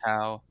see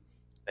how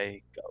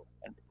they go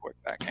and report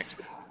back next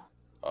week.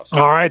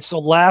 awesome. All right. So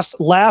last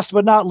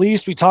but not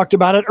least, we talked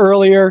about it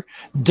earlier.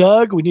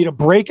 Doug, we need to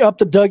break up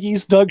the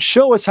Dougies. Doug,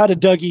 show us how to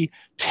Dougie.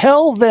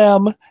 Tell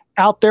them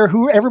out there,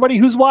 everybody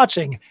who's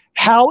watching,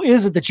 how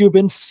is it that you've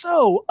been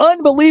so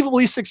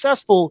unbelievably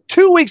successful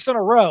 2 weeks in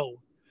a row?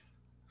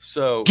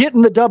 So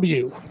Getting the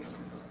W.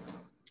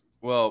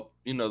 Well,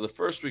 you know, the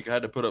first week I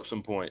had to put up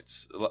some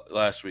points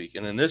last week.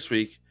 And then this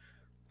week,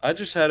 I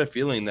just had a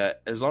feeling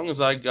that as long as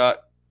I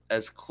got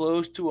as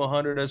close to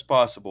 100 as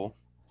possible,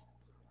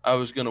 I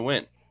was going to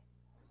win.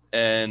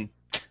 And,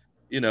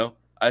 you know,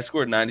 I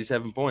scored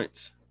 97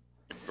 points.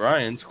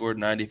 Brian scored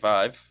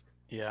 95.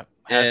 Yeah.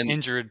 And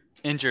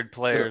injured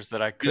players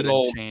that I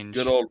couldn't change.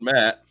 Good old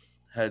Matt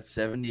had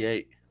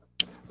 78.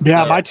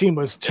 Yeah, my team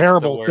was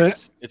terrible.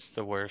 It's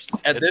the worst.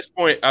 At this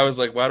point, I was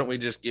like, why don't we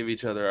just give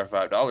each other our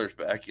 $5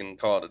 back and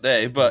call it a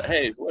day? But,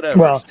 hey, whatever.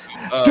 Well,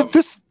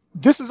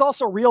 this is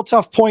also a real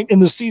tough point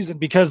in the season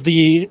because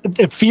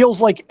it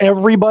feels like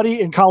everybody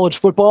in college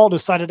football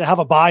decided to have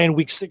a bye in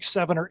week 6,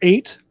 7, or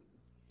 8.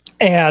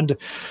 And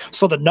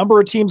so the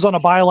number of teams on a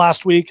bye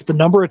last week, the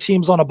number of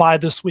teams on a bye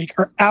this week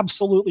are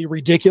absolutely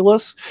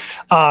ridiculous.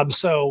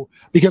 So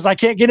because I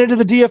can't get into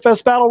the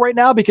DFS battle right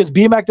now because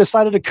BMAC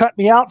decided to cut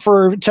me out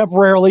for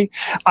temporarily,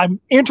 I'm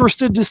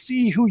interested to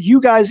see who you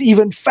guys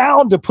even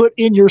found to put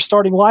in your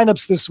starting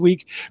lineups this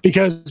week,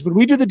 because when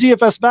we do the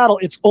DFS battle,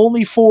 it's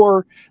only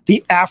for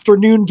the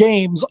afternoon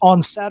games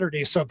on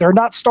Saturday. So if they're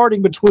not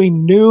starting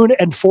between noon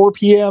and 4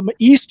 p.m.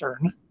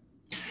 Eastern,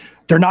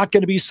 they're not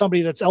going to be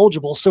somebody that's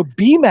eligible. So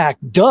BMAC,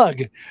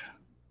 Doug,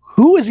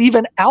 who is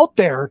even out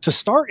there to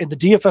start in the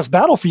DFS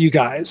battle for you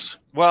guys?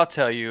 Well, I'll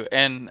tell you,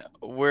 and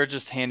we're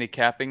just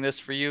handicapping this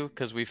for you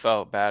because we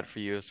felt bad for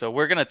you. So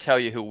we're going to tell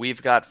you who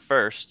we've got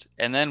first,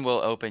 and then we'll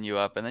open you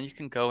up, and then you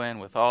can go in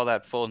with all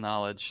that full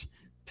knowledge,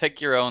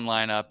 pick your own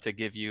lineup to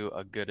give you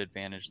a good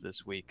advantage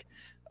this week.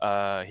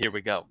 Here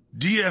we go.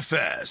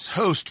 DFS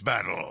Host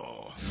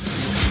Battle.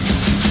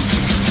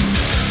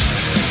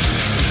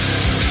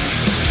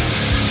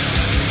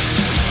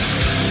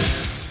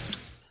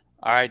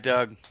 All right,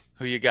 Doug,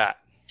 who you got?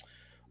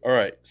 All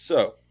right,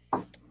 so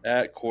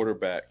at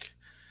quarterback,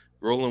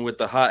 rolling with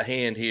the hot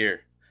hand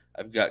here,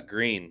 I've got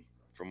Green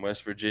from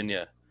West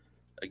Virginia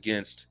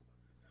against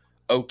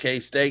OK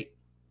State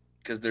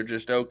because they're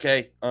just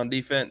okay on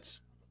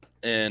defense,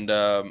 and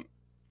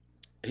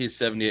he's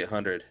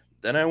 7,800.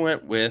 Then I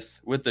went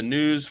with the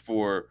news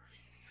for,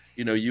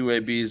 you know,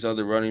 UAB's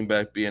other running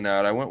back being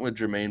out. I went with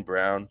Jermaine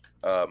Brown.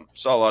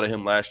 Saw a lot of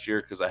him last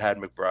year because I had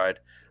McBride.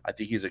 I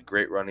think he's a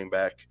great running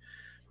back.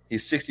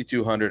 He's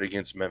 6,200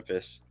 against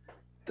Memphis.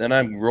 Then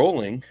I'm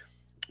rolling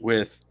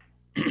with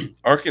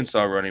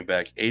Arkansas running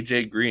back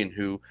AJ Green,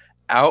 who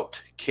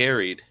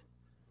out-yarded,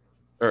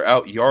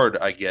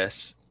 I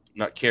guess,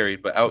 not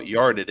carried, but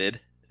out-yarded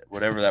it,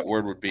 whatever that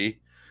word would be.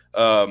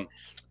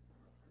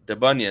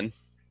 DeBunyan,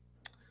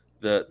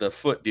 the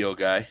foot deal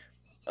guy.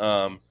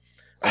 I'm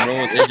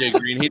rolling with AJ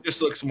Green. He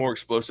just looks more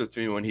explosive to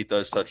me when he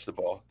does touch the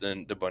ball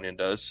than DeBunyan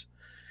does.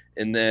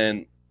 And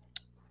then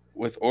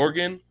with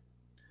Oregon,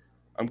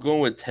 I'm going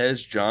with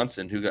Tez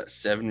Johnson, who got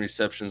 7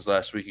 receptions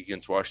last week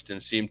against Washington.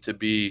 Seemed to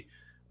be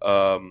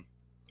Bo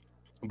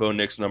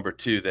Nix number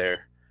 2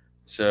 there.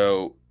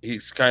 So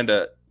he's kind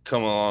of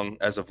come along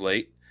as of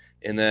late.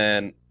 And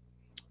then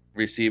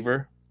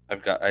receiver,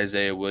 I've got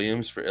Isaiah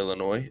Williams for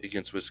Illinois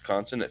against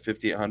Wisconsin at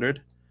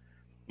 5,800.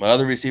 My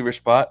other receiver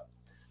spot,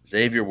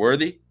 Xavier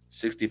Worthy,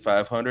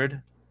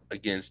 6,500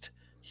 against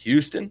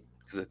Houston,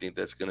 because I think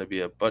that's going to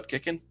be a butt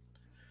kicking.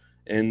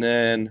 And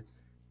then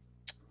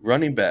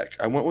running back,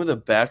 I went with a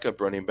backup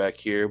running back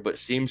here, but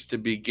seems to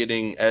be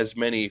getting as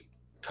many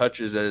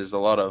touches as a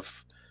lot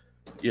of,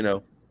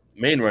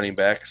 main running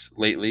backs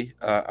lately.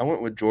 I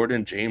went with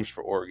Jordan James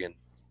for Oregon.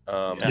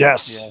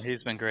 Yes. Yeah,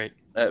 he's been great.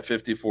 At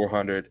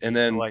 5,400. And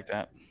then I like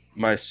that.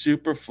 my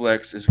super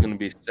flex is going to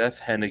be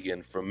Seth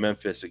Hennigan from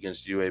Memphis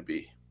against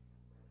UAB.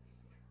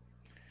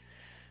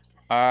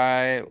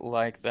 I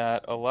like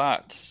that a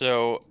lot.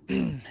 So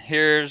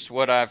here's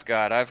what I've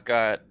got. I've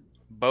got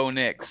Bo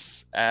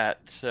Nix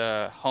at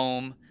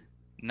home,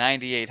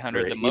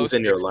 9,800. Right, he's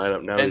in your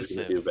lineup now. He's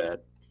going to do bad.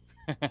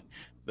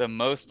 The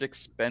most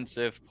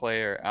expensive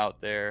player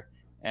out there,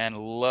 and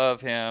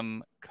love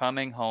him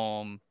coming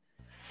home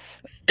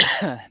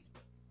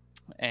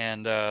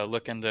and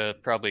looking to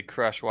probably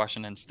crush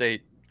Washington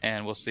State,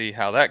 and we'll see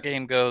how that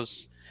game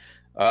goes.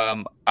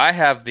 I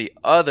have the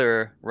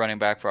other running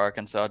back for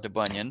Arkansas,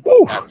 DeBunyan,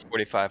 at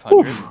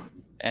 4,500,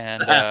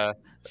 and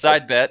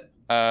side bet,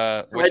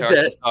 which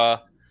Arkansas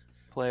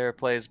player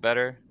plays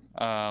better.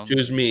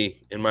 Choose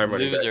me in my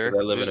running back because I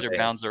live in a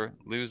van.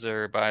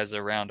 Loser buys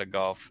a round of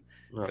golf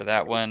for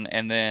that one,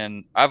 and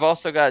then I've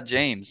also got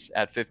James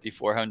at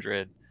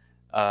 5,400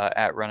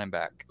 at running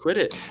back. Quit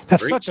it.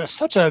 That's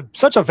such a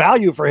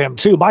value for him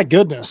too. My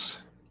goodness.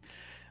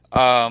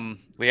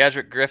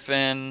 Leadrick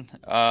Griffin,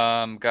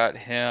 got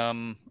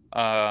him.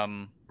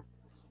 I've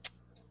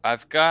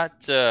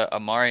got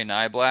Amari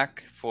Niblack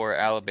for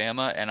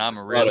Alabama, and I'm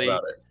really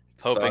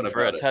hoping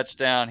for a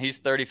touchdown. He's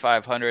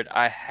 3,500.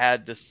 I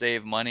had to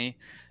save money.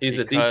 He's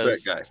a deep threat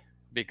guy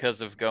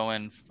because of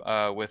going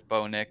with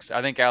Bo Nix.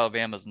 I think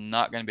Alabama's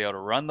not going to be able to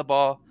run the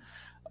ball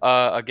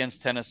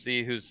against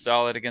Tennessee, who's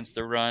solid against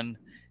the run,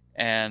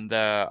 and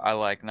I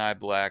like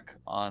Niblack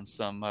on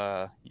some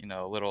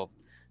little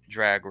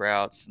drag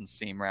routes and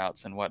seam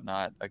routes and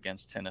whatnot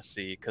against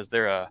Tennessee, because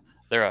they're a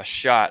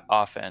shot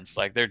offense.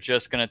 Like, they're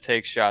just going to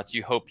take shots.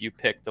 You hope you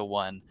pick the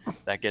one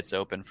that gets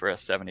open for a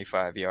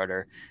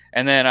 75-yarder.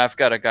 And then I've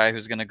got a guy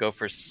who's going to go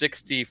for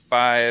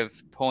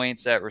 65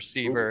 points at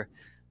receiver,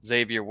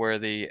 Xavier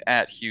Worthy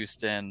at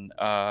Houston,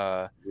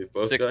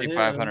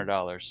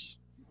 $6,500.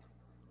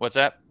 What's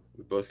that?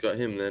 We both got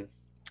him then.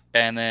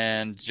 And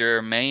then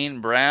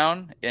Jermaine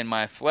Brown in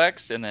my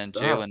flex, and then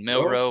Jalen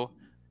Milroe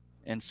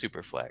in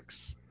super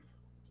flex.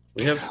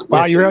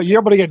 Wow, you're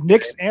able to get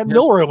Nix and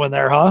Milroe in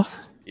there, huh?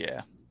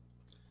 Yeah.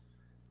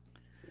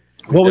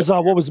 What was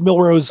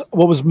Milroe's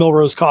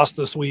cost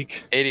this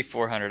week?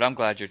 8,400. I'm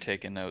glad you're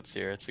taking notes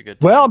here. It's a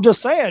good time. Well, I'm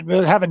just saying,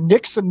 having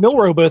Nix and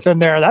Milroe both in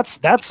there, that's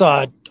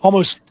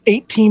almost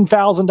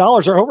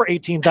 $18,000 or over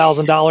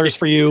 $18,000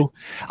 for you.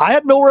 I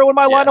had Milroe in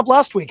my lineup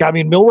last week. I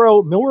mean,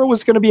 Milroe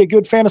was going to be a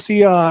good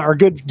fantasy or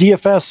good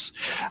DFS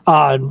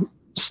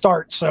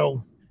start.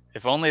 So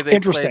if only they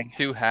played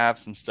two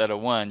halves instead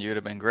of one, you'd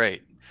have been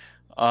great.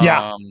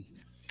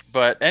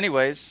 But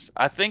anyways,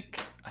 I think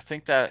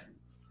that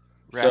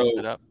wraps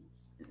it up.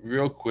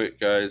 Real quick,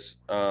 guys.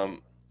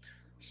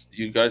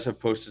 You guys have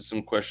posted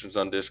some questions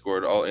on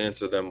Discord. I'll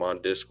answer them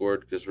on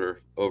Discord because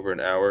we're over an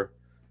hour.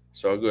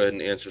 So I'll go ahead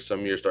and answer some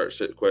of your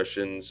start-sit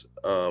questions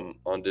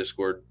on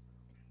Discord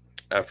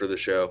after the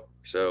show.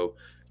 So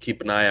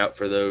keep an eye out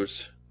for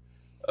those.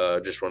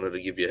 Just wanted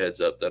to give you a heads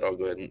up that I'll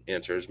go ahead and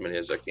answer as many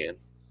as I can.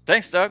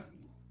 Thanks, Doug.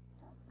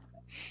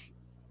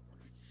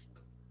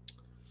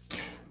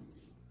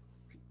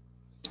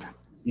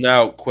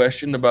 Now,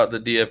 question about the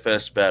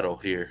DFS battle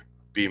here,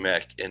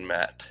 BMAC and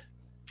Matt.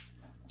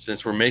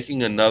 Since we're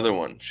making another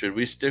one, should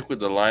we stick with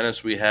the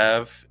lineups we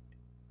have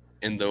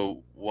in the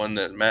one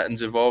that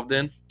Matten's involved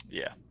in?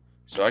 Yeah.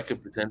 So I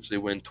could potentially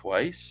win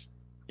twice?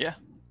 Yeah.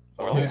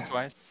 Or lose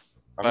twice.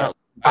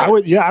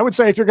 I would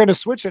say if you're going to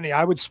switch any,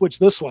 I would switch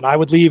this one. I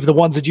would leave the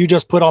ones that you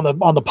just put on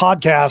the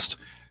podcast,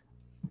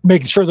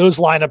 making sure those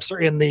lineups are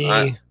in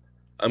the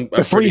I'm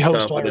three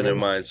host confident in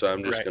mine, so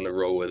I'm just going to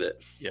roll with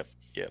it. Yep.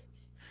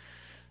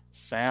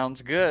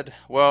 Sounds good.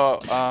 Well,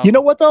 you know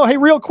what though? Hey,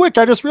 real quick,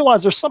 I just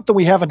realized there's something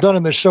we haven't done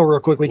in this show.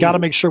 Real quick, we got to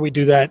make sure we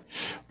do that.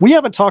 We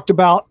haven't talked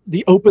about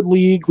the open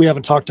league. We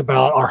haven't talked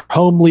about our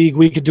home league.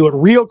 We could do it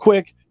real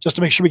quick just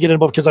to make sure we get in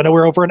because I know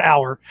we're over an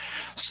hour.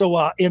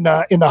 So in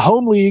the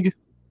home league,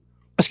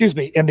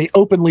 in the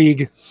open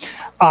league,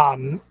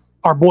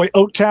 our boy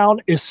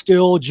Oaktown is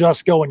still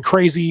just going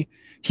crazy.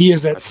 He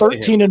is at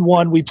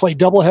 13-1. We play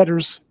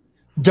doubleheaders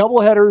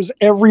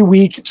every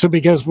week. So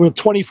because with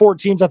 24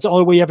 teams, that's the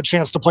only way you have a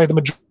chance to play the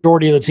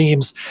majority of the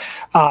teams.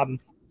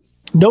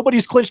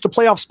 Nobody's clinched a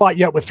playoff spot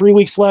yet with 3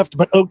 weeks left,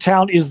 but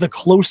Oaktown is the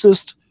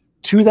closest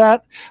to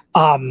that.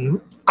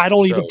 I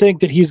don't even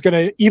think that he's going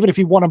to, even if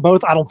he won them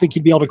both, I don't think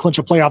he'd be able to clinch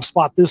a playoff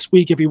spot this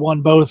week if he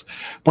won both.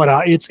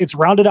 But it's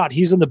rounded out.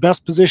 He's in the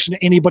best position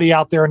anybody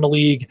out there in the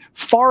league,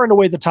 far and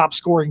away the top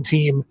scoring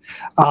team.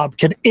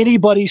 Can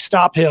anybody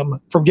stop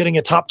him from getting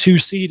a top 2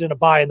 seed and a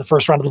bye in the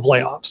first round of the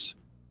playoffs?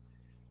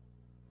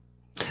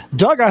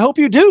 Doug, I hope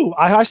you do.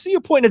 I see you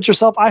pointing at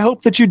yourself. I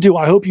hope that you do.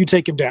 I hope you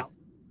take him down.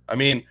 I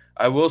mean,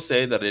 I will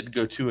say that I did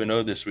go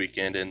 2-0 this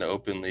weekend in the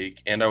Open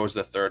League, and I was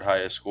the third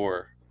highest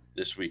scorer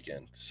this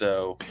weekend.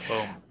 So,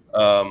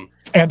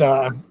 and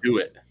do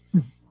it.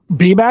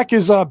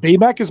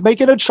 BMAC is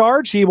making a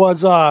charge. He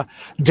was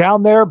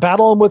down there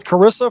battling with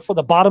Carissa for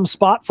the bottom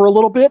spot for a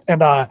little bit,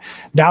 and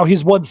now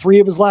he's won 3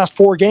 of his last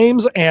 4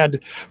 games.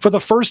 And for the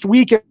first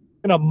week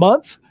in a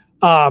month,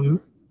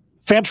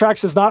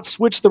 Fantrax has not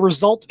switched the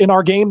result in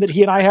our game that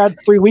he and I had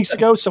 3 weeks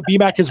ago. So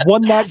BMAC has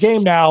won that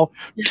game now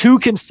 2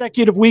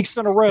 consecutive weeks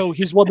in a row.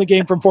 He's won the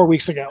game from 4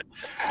 weeks ago.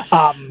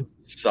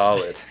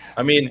 Solid.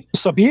 I mean,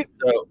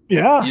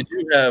 yeah, you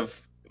do have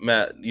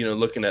Matt.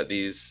 Looking at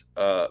these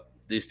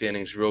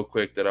standings real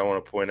quick that I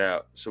want to point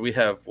out. So we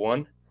have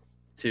 1,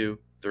 2,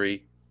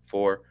 3,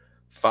 4,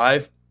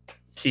 5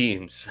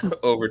 teams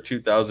over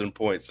 2,000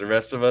 points. The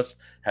rest of us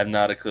have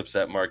not eclipsed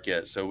that mark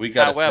yet. So we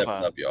got to step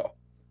up, y'all.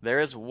 There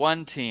is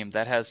one team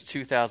that has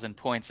 2,000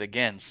 points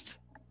against.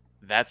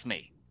 That's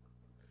me.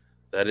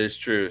 That is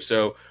true.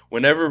 So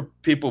whenever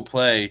people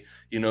play,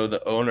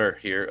 the owner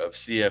here of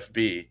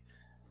CFB,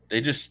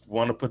 they just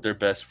want to put their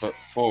best foot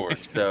forward.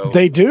 So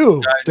they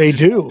do. Guys, they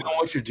do. You know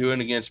what you're doing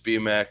against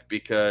BMAC,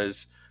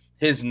 because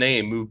his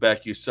name, Move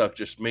Back You Suck,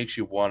 just makes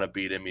you want to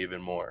beat him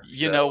even more.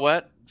 You know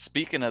what?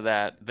 Speaking of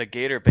that, the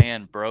Gator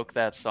Band broke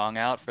that song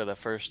out for the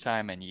first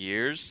time in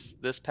years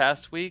this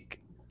past week.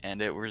 And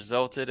it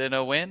resulted in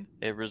a win.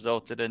 It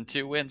resulted in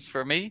 2 wins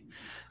for me,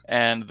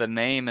 and the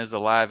name is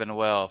alive and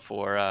well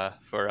for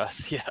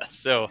us. Yeah.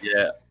 So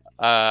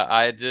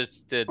I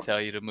just did tell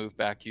you to move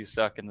back. You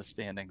suck in the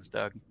standings,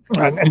 Doug.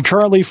 And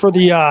currently for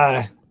the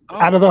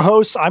out of the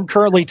hosts, I'm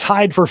currently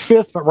tied for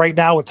 5th, but right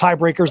now with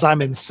tiebreakers,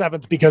 I'm in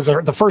 7th because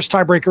the first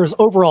tiebreaker is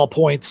overall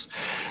points.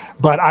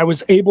 But I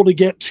was able to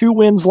get 2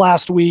 wins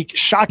last week,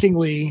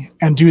 shockingly,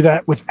 and do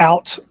that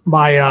without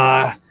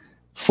my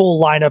full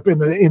lineup in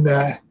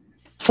the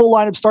full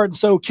lineup starting.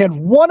 So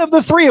can one of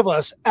the 3 of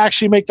us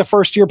actually make the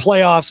first year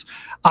playoffs?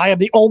 I am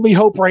the only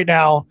hope right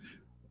now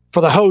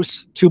for the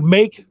hosts to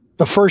make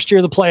the first year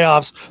of the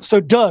playoffs. So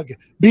Doug,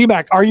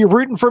 BMAC, are you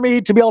rooting for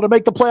me to be able to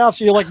make the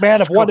playoffs? Or you're like, man,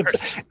 if one,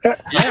 yeah,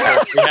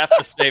 we have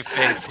to save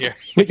face here.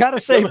 We got to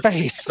save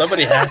face.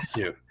 Somebody has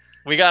to.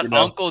 We got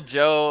Uncle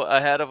Joe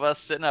ahead of us,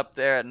 sitting up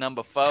there at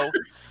number 4.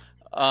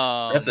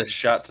 That's a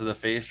shot to the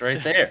face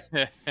right there.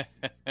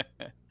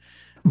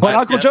 But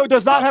Uncle Joe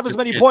does not have as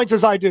many points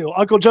as I do.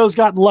 Uncle Joe's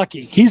gotten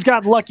lucky. He's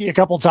gotten lucky a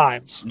couple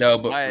times. No,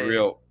 but for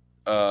real.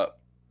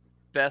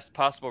 Best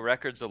possible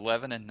record's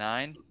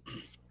 11-9.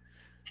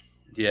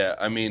 Yeah,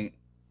 I mean,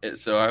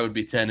 so I would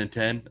be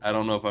 10-10. I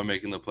don't know if I'm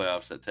making the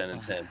playoffs at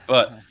 10-10.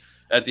 But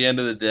at the end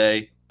of the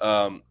day,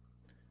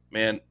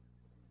 man,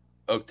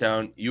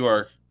 Oaktown,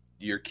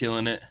 you're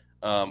killing it.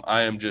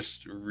 I am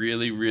just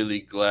really,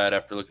 really glad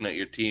after looking at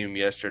your team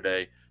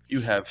yesterday. You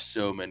have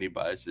so many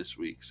buys this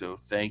week. So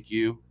thank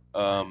you.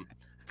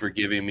 For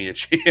giving me a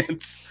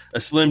chance, a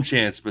slim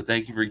chance, but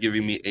thank you for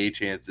giving me a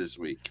chance this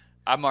week.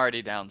 I'm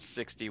already down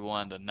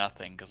 61-0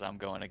 because I'm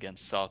going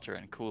against Salter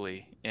and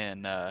Cooley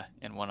in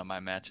one of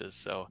my matches,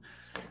 so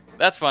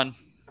that's fun.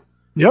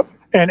 Yep,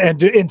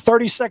 and in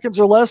 30 seconds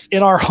or less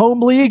in our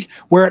home league,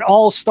 where it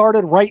all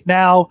started right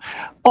now,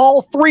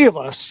 all 3 of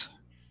us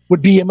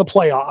would be in the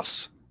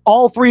playoffs.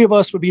 All 3 of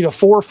us would be the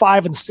 4,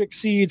 5, and 6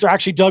 seeds. Or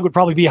actually, Doug would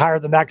probably be higher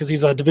than that because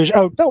he's a division.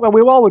 Oh, no,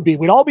 we all would be.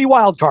 We'd all be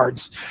wild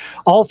cards.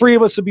 All 3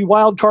 of us would be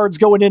wild cards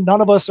going in.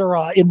 None of us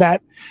are in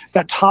that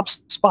top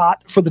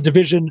spot for the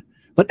division.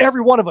 But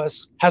every one of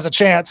us has a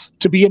chance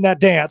to be in that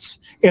dance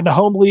in the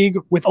home league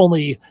with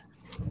only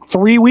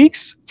 4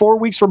 weeks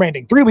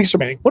remaining. 3 weeks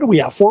remaining. What do we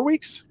have? 4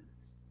 weeks?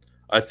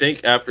 I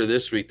think after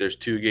this week, there's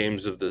 2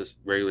 games of the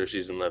regular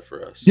season left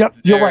for us. Yep,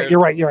 you're right.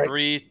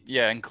 3,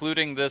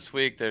 including this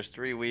week, there's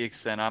 3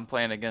 weeks, and I'm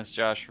playing against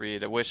Josh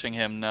Reed, wishing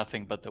him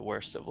nothing but the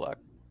worst of luck.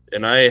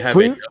 And I have a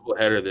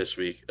doubleheader this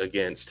week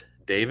against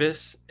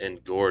Davis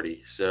and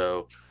Gordy,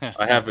 so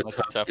I have a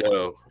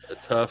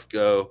tough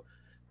go.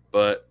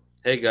 But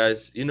hey,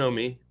 guys, you know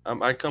me.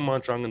 I come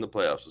on strong in the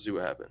playoffs. We'll see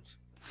what happens.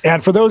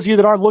 And for those of you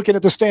that aren't looking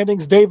at the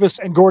standings, Davis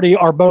and Gordy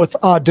are both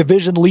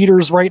division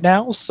leaders right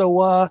now.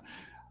 So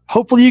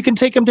hopefully you can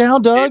take him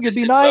down, Doug. It'd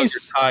be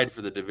nice. Doug tied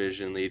for the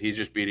division lead. He's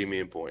just beating me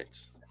in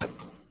points.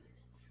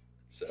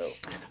 So.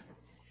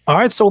 All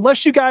right. So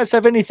unless you guys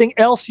have anything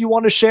else you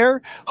want to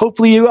share,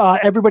 hopefully you,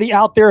 everybody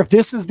out there, if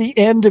this is the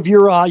end of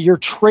your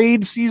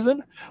trade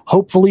season,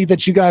 hopefully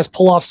that you guys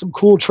pull off some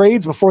cool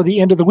trades before the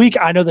end of the week.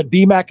 I know that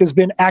BMAC has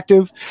been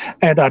active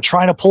and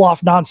trying to pull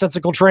off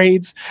nonsensical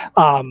trades.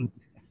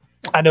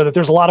 I know that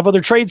there's a lot of other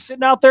trades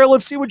sitting out there.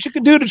 Let's see what you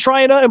can do to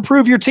try and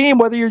improve your team,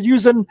 whether you're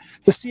using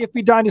the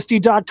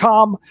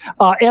CFBDynasty.com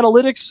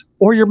analytics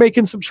or you're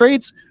making some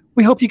trades.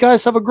 We hope you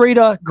guys have a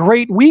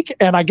great week,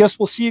 and I guess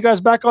we'll see you guys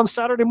back on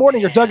Saturday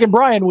morning, or Doug and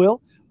Brian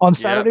will on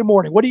Saturday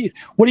morning. What do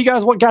you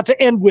guys got to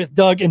end with,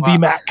 Doug and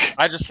BMAC?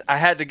 I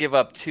had to give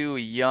up 2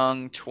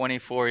 young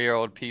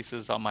 24-year-old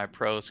pieces on my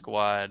pro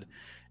squad.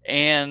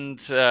 And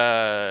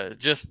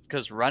just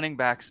because running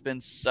back's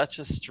been such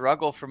a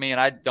struggle for me,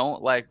 and I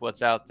don't like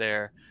what's out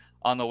there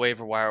on the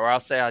waiver wire, or I'll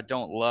say I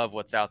don't love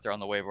what's out there on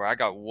the waiver wire. I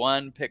got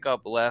one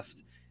pickup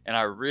left, and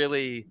I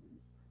really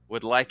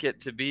would like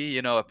it to be,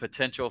 a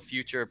potential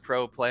future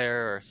pro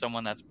player or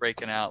someone that's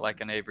breaking out like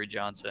an Avery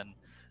Johnson.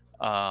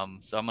 So I'm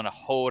going to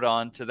hold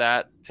on to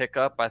that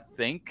pickup, I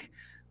think.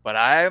 But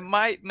I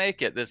might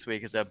make it this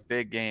week. It's a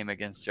big game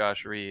against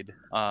Josh Reed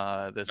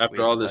this week.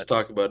 After all this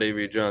talk about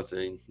Avery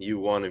Johnson, you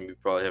want him, you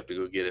probably have to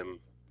go get him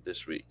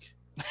this week.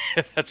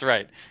 That's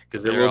right.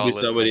 Because there will be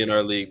somebody in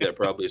our league that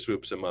probably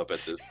swoops him up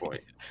at this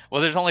point.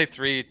 Well, there's only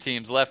 3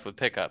 teams left with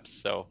pickups,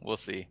 so we'll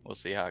see. We'll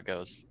see how it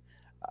goes.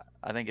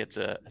 I think it's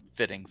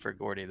fitting for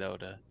Gordy, though,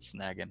 to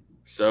snag him.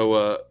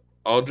 So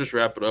I'll just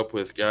wrap it up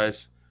with,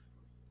 guys,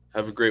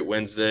 have a great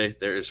Wednesday.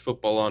 There is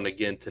football on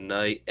again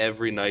tonight,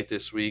 every night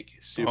this week.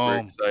 Super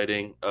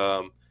exciting.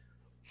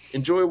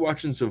 Enjoy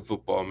watching some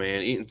football,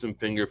 man, eating some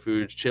finger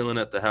foods, chilling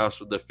at the house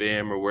with the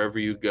fam or wherever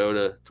you go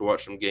to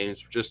watch some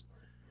games. Just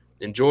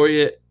enjoy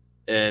it.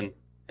 And,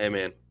 hey,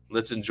 man,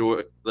 let's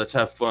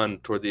have fun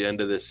toward the end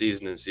of this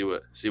season and see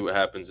what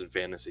happens in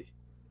fantasy.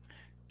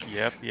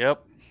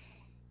 Yep.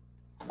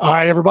 All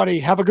right, everybody,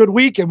 have a good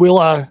week, and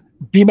we'll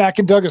be Mac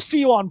and Doug. See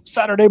you on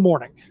Saturday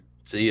morning.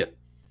 See ya.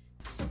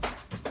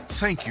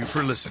 Thank you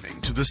for listening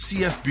to the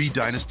CFB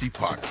Dynasty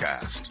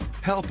podcast.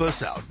 Help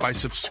us out by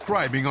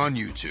subscribing on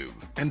YouTube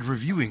and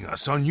reviewing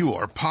us on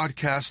your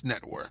podcast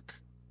network.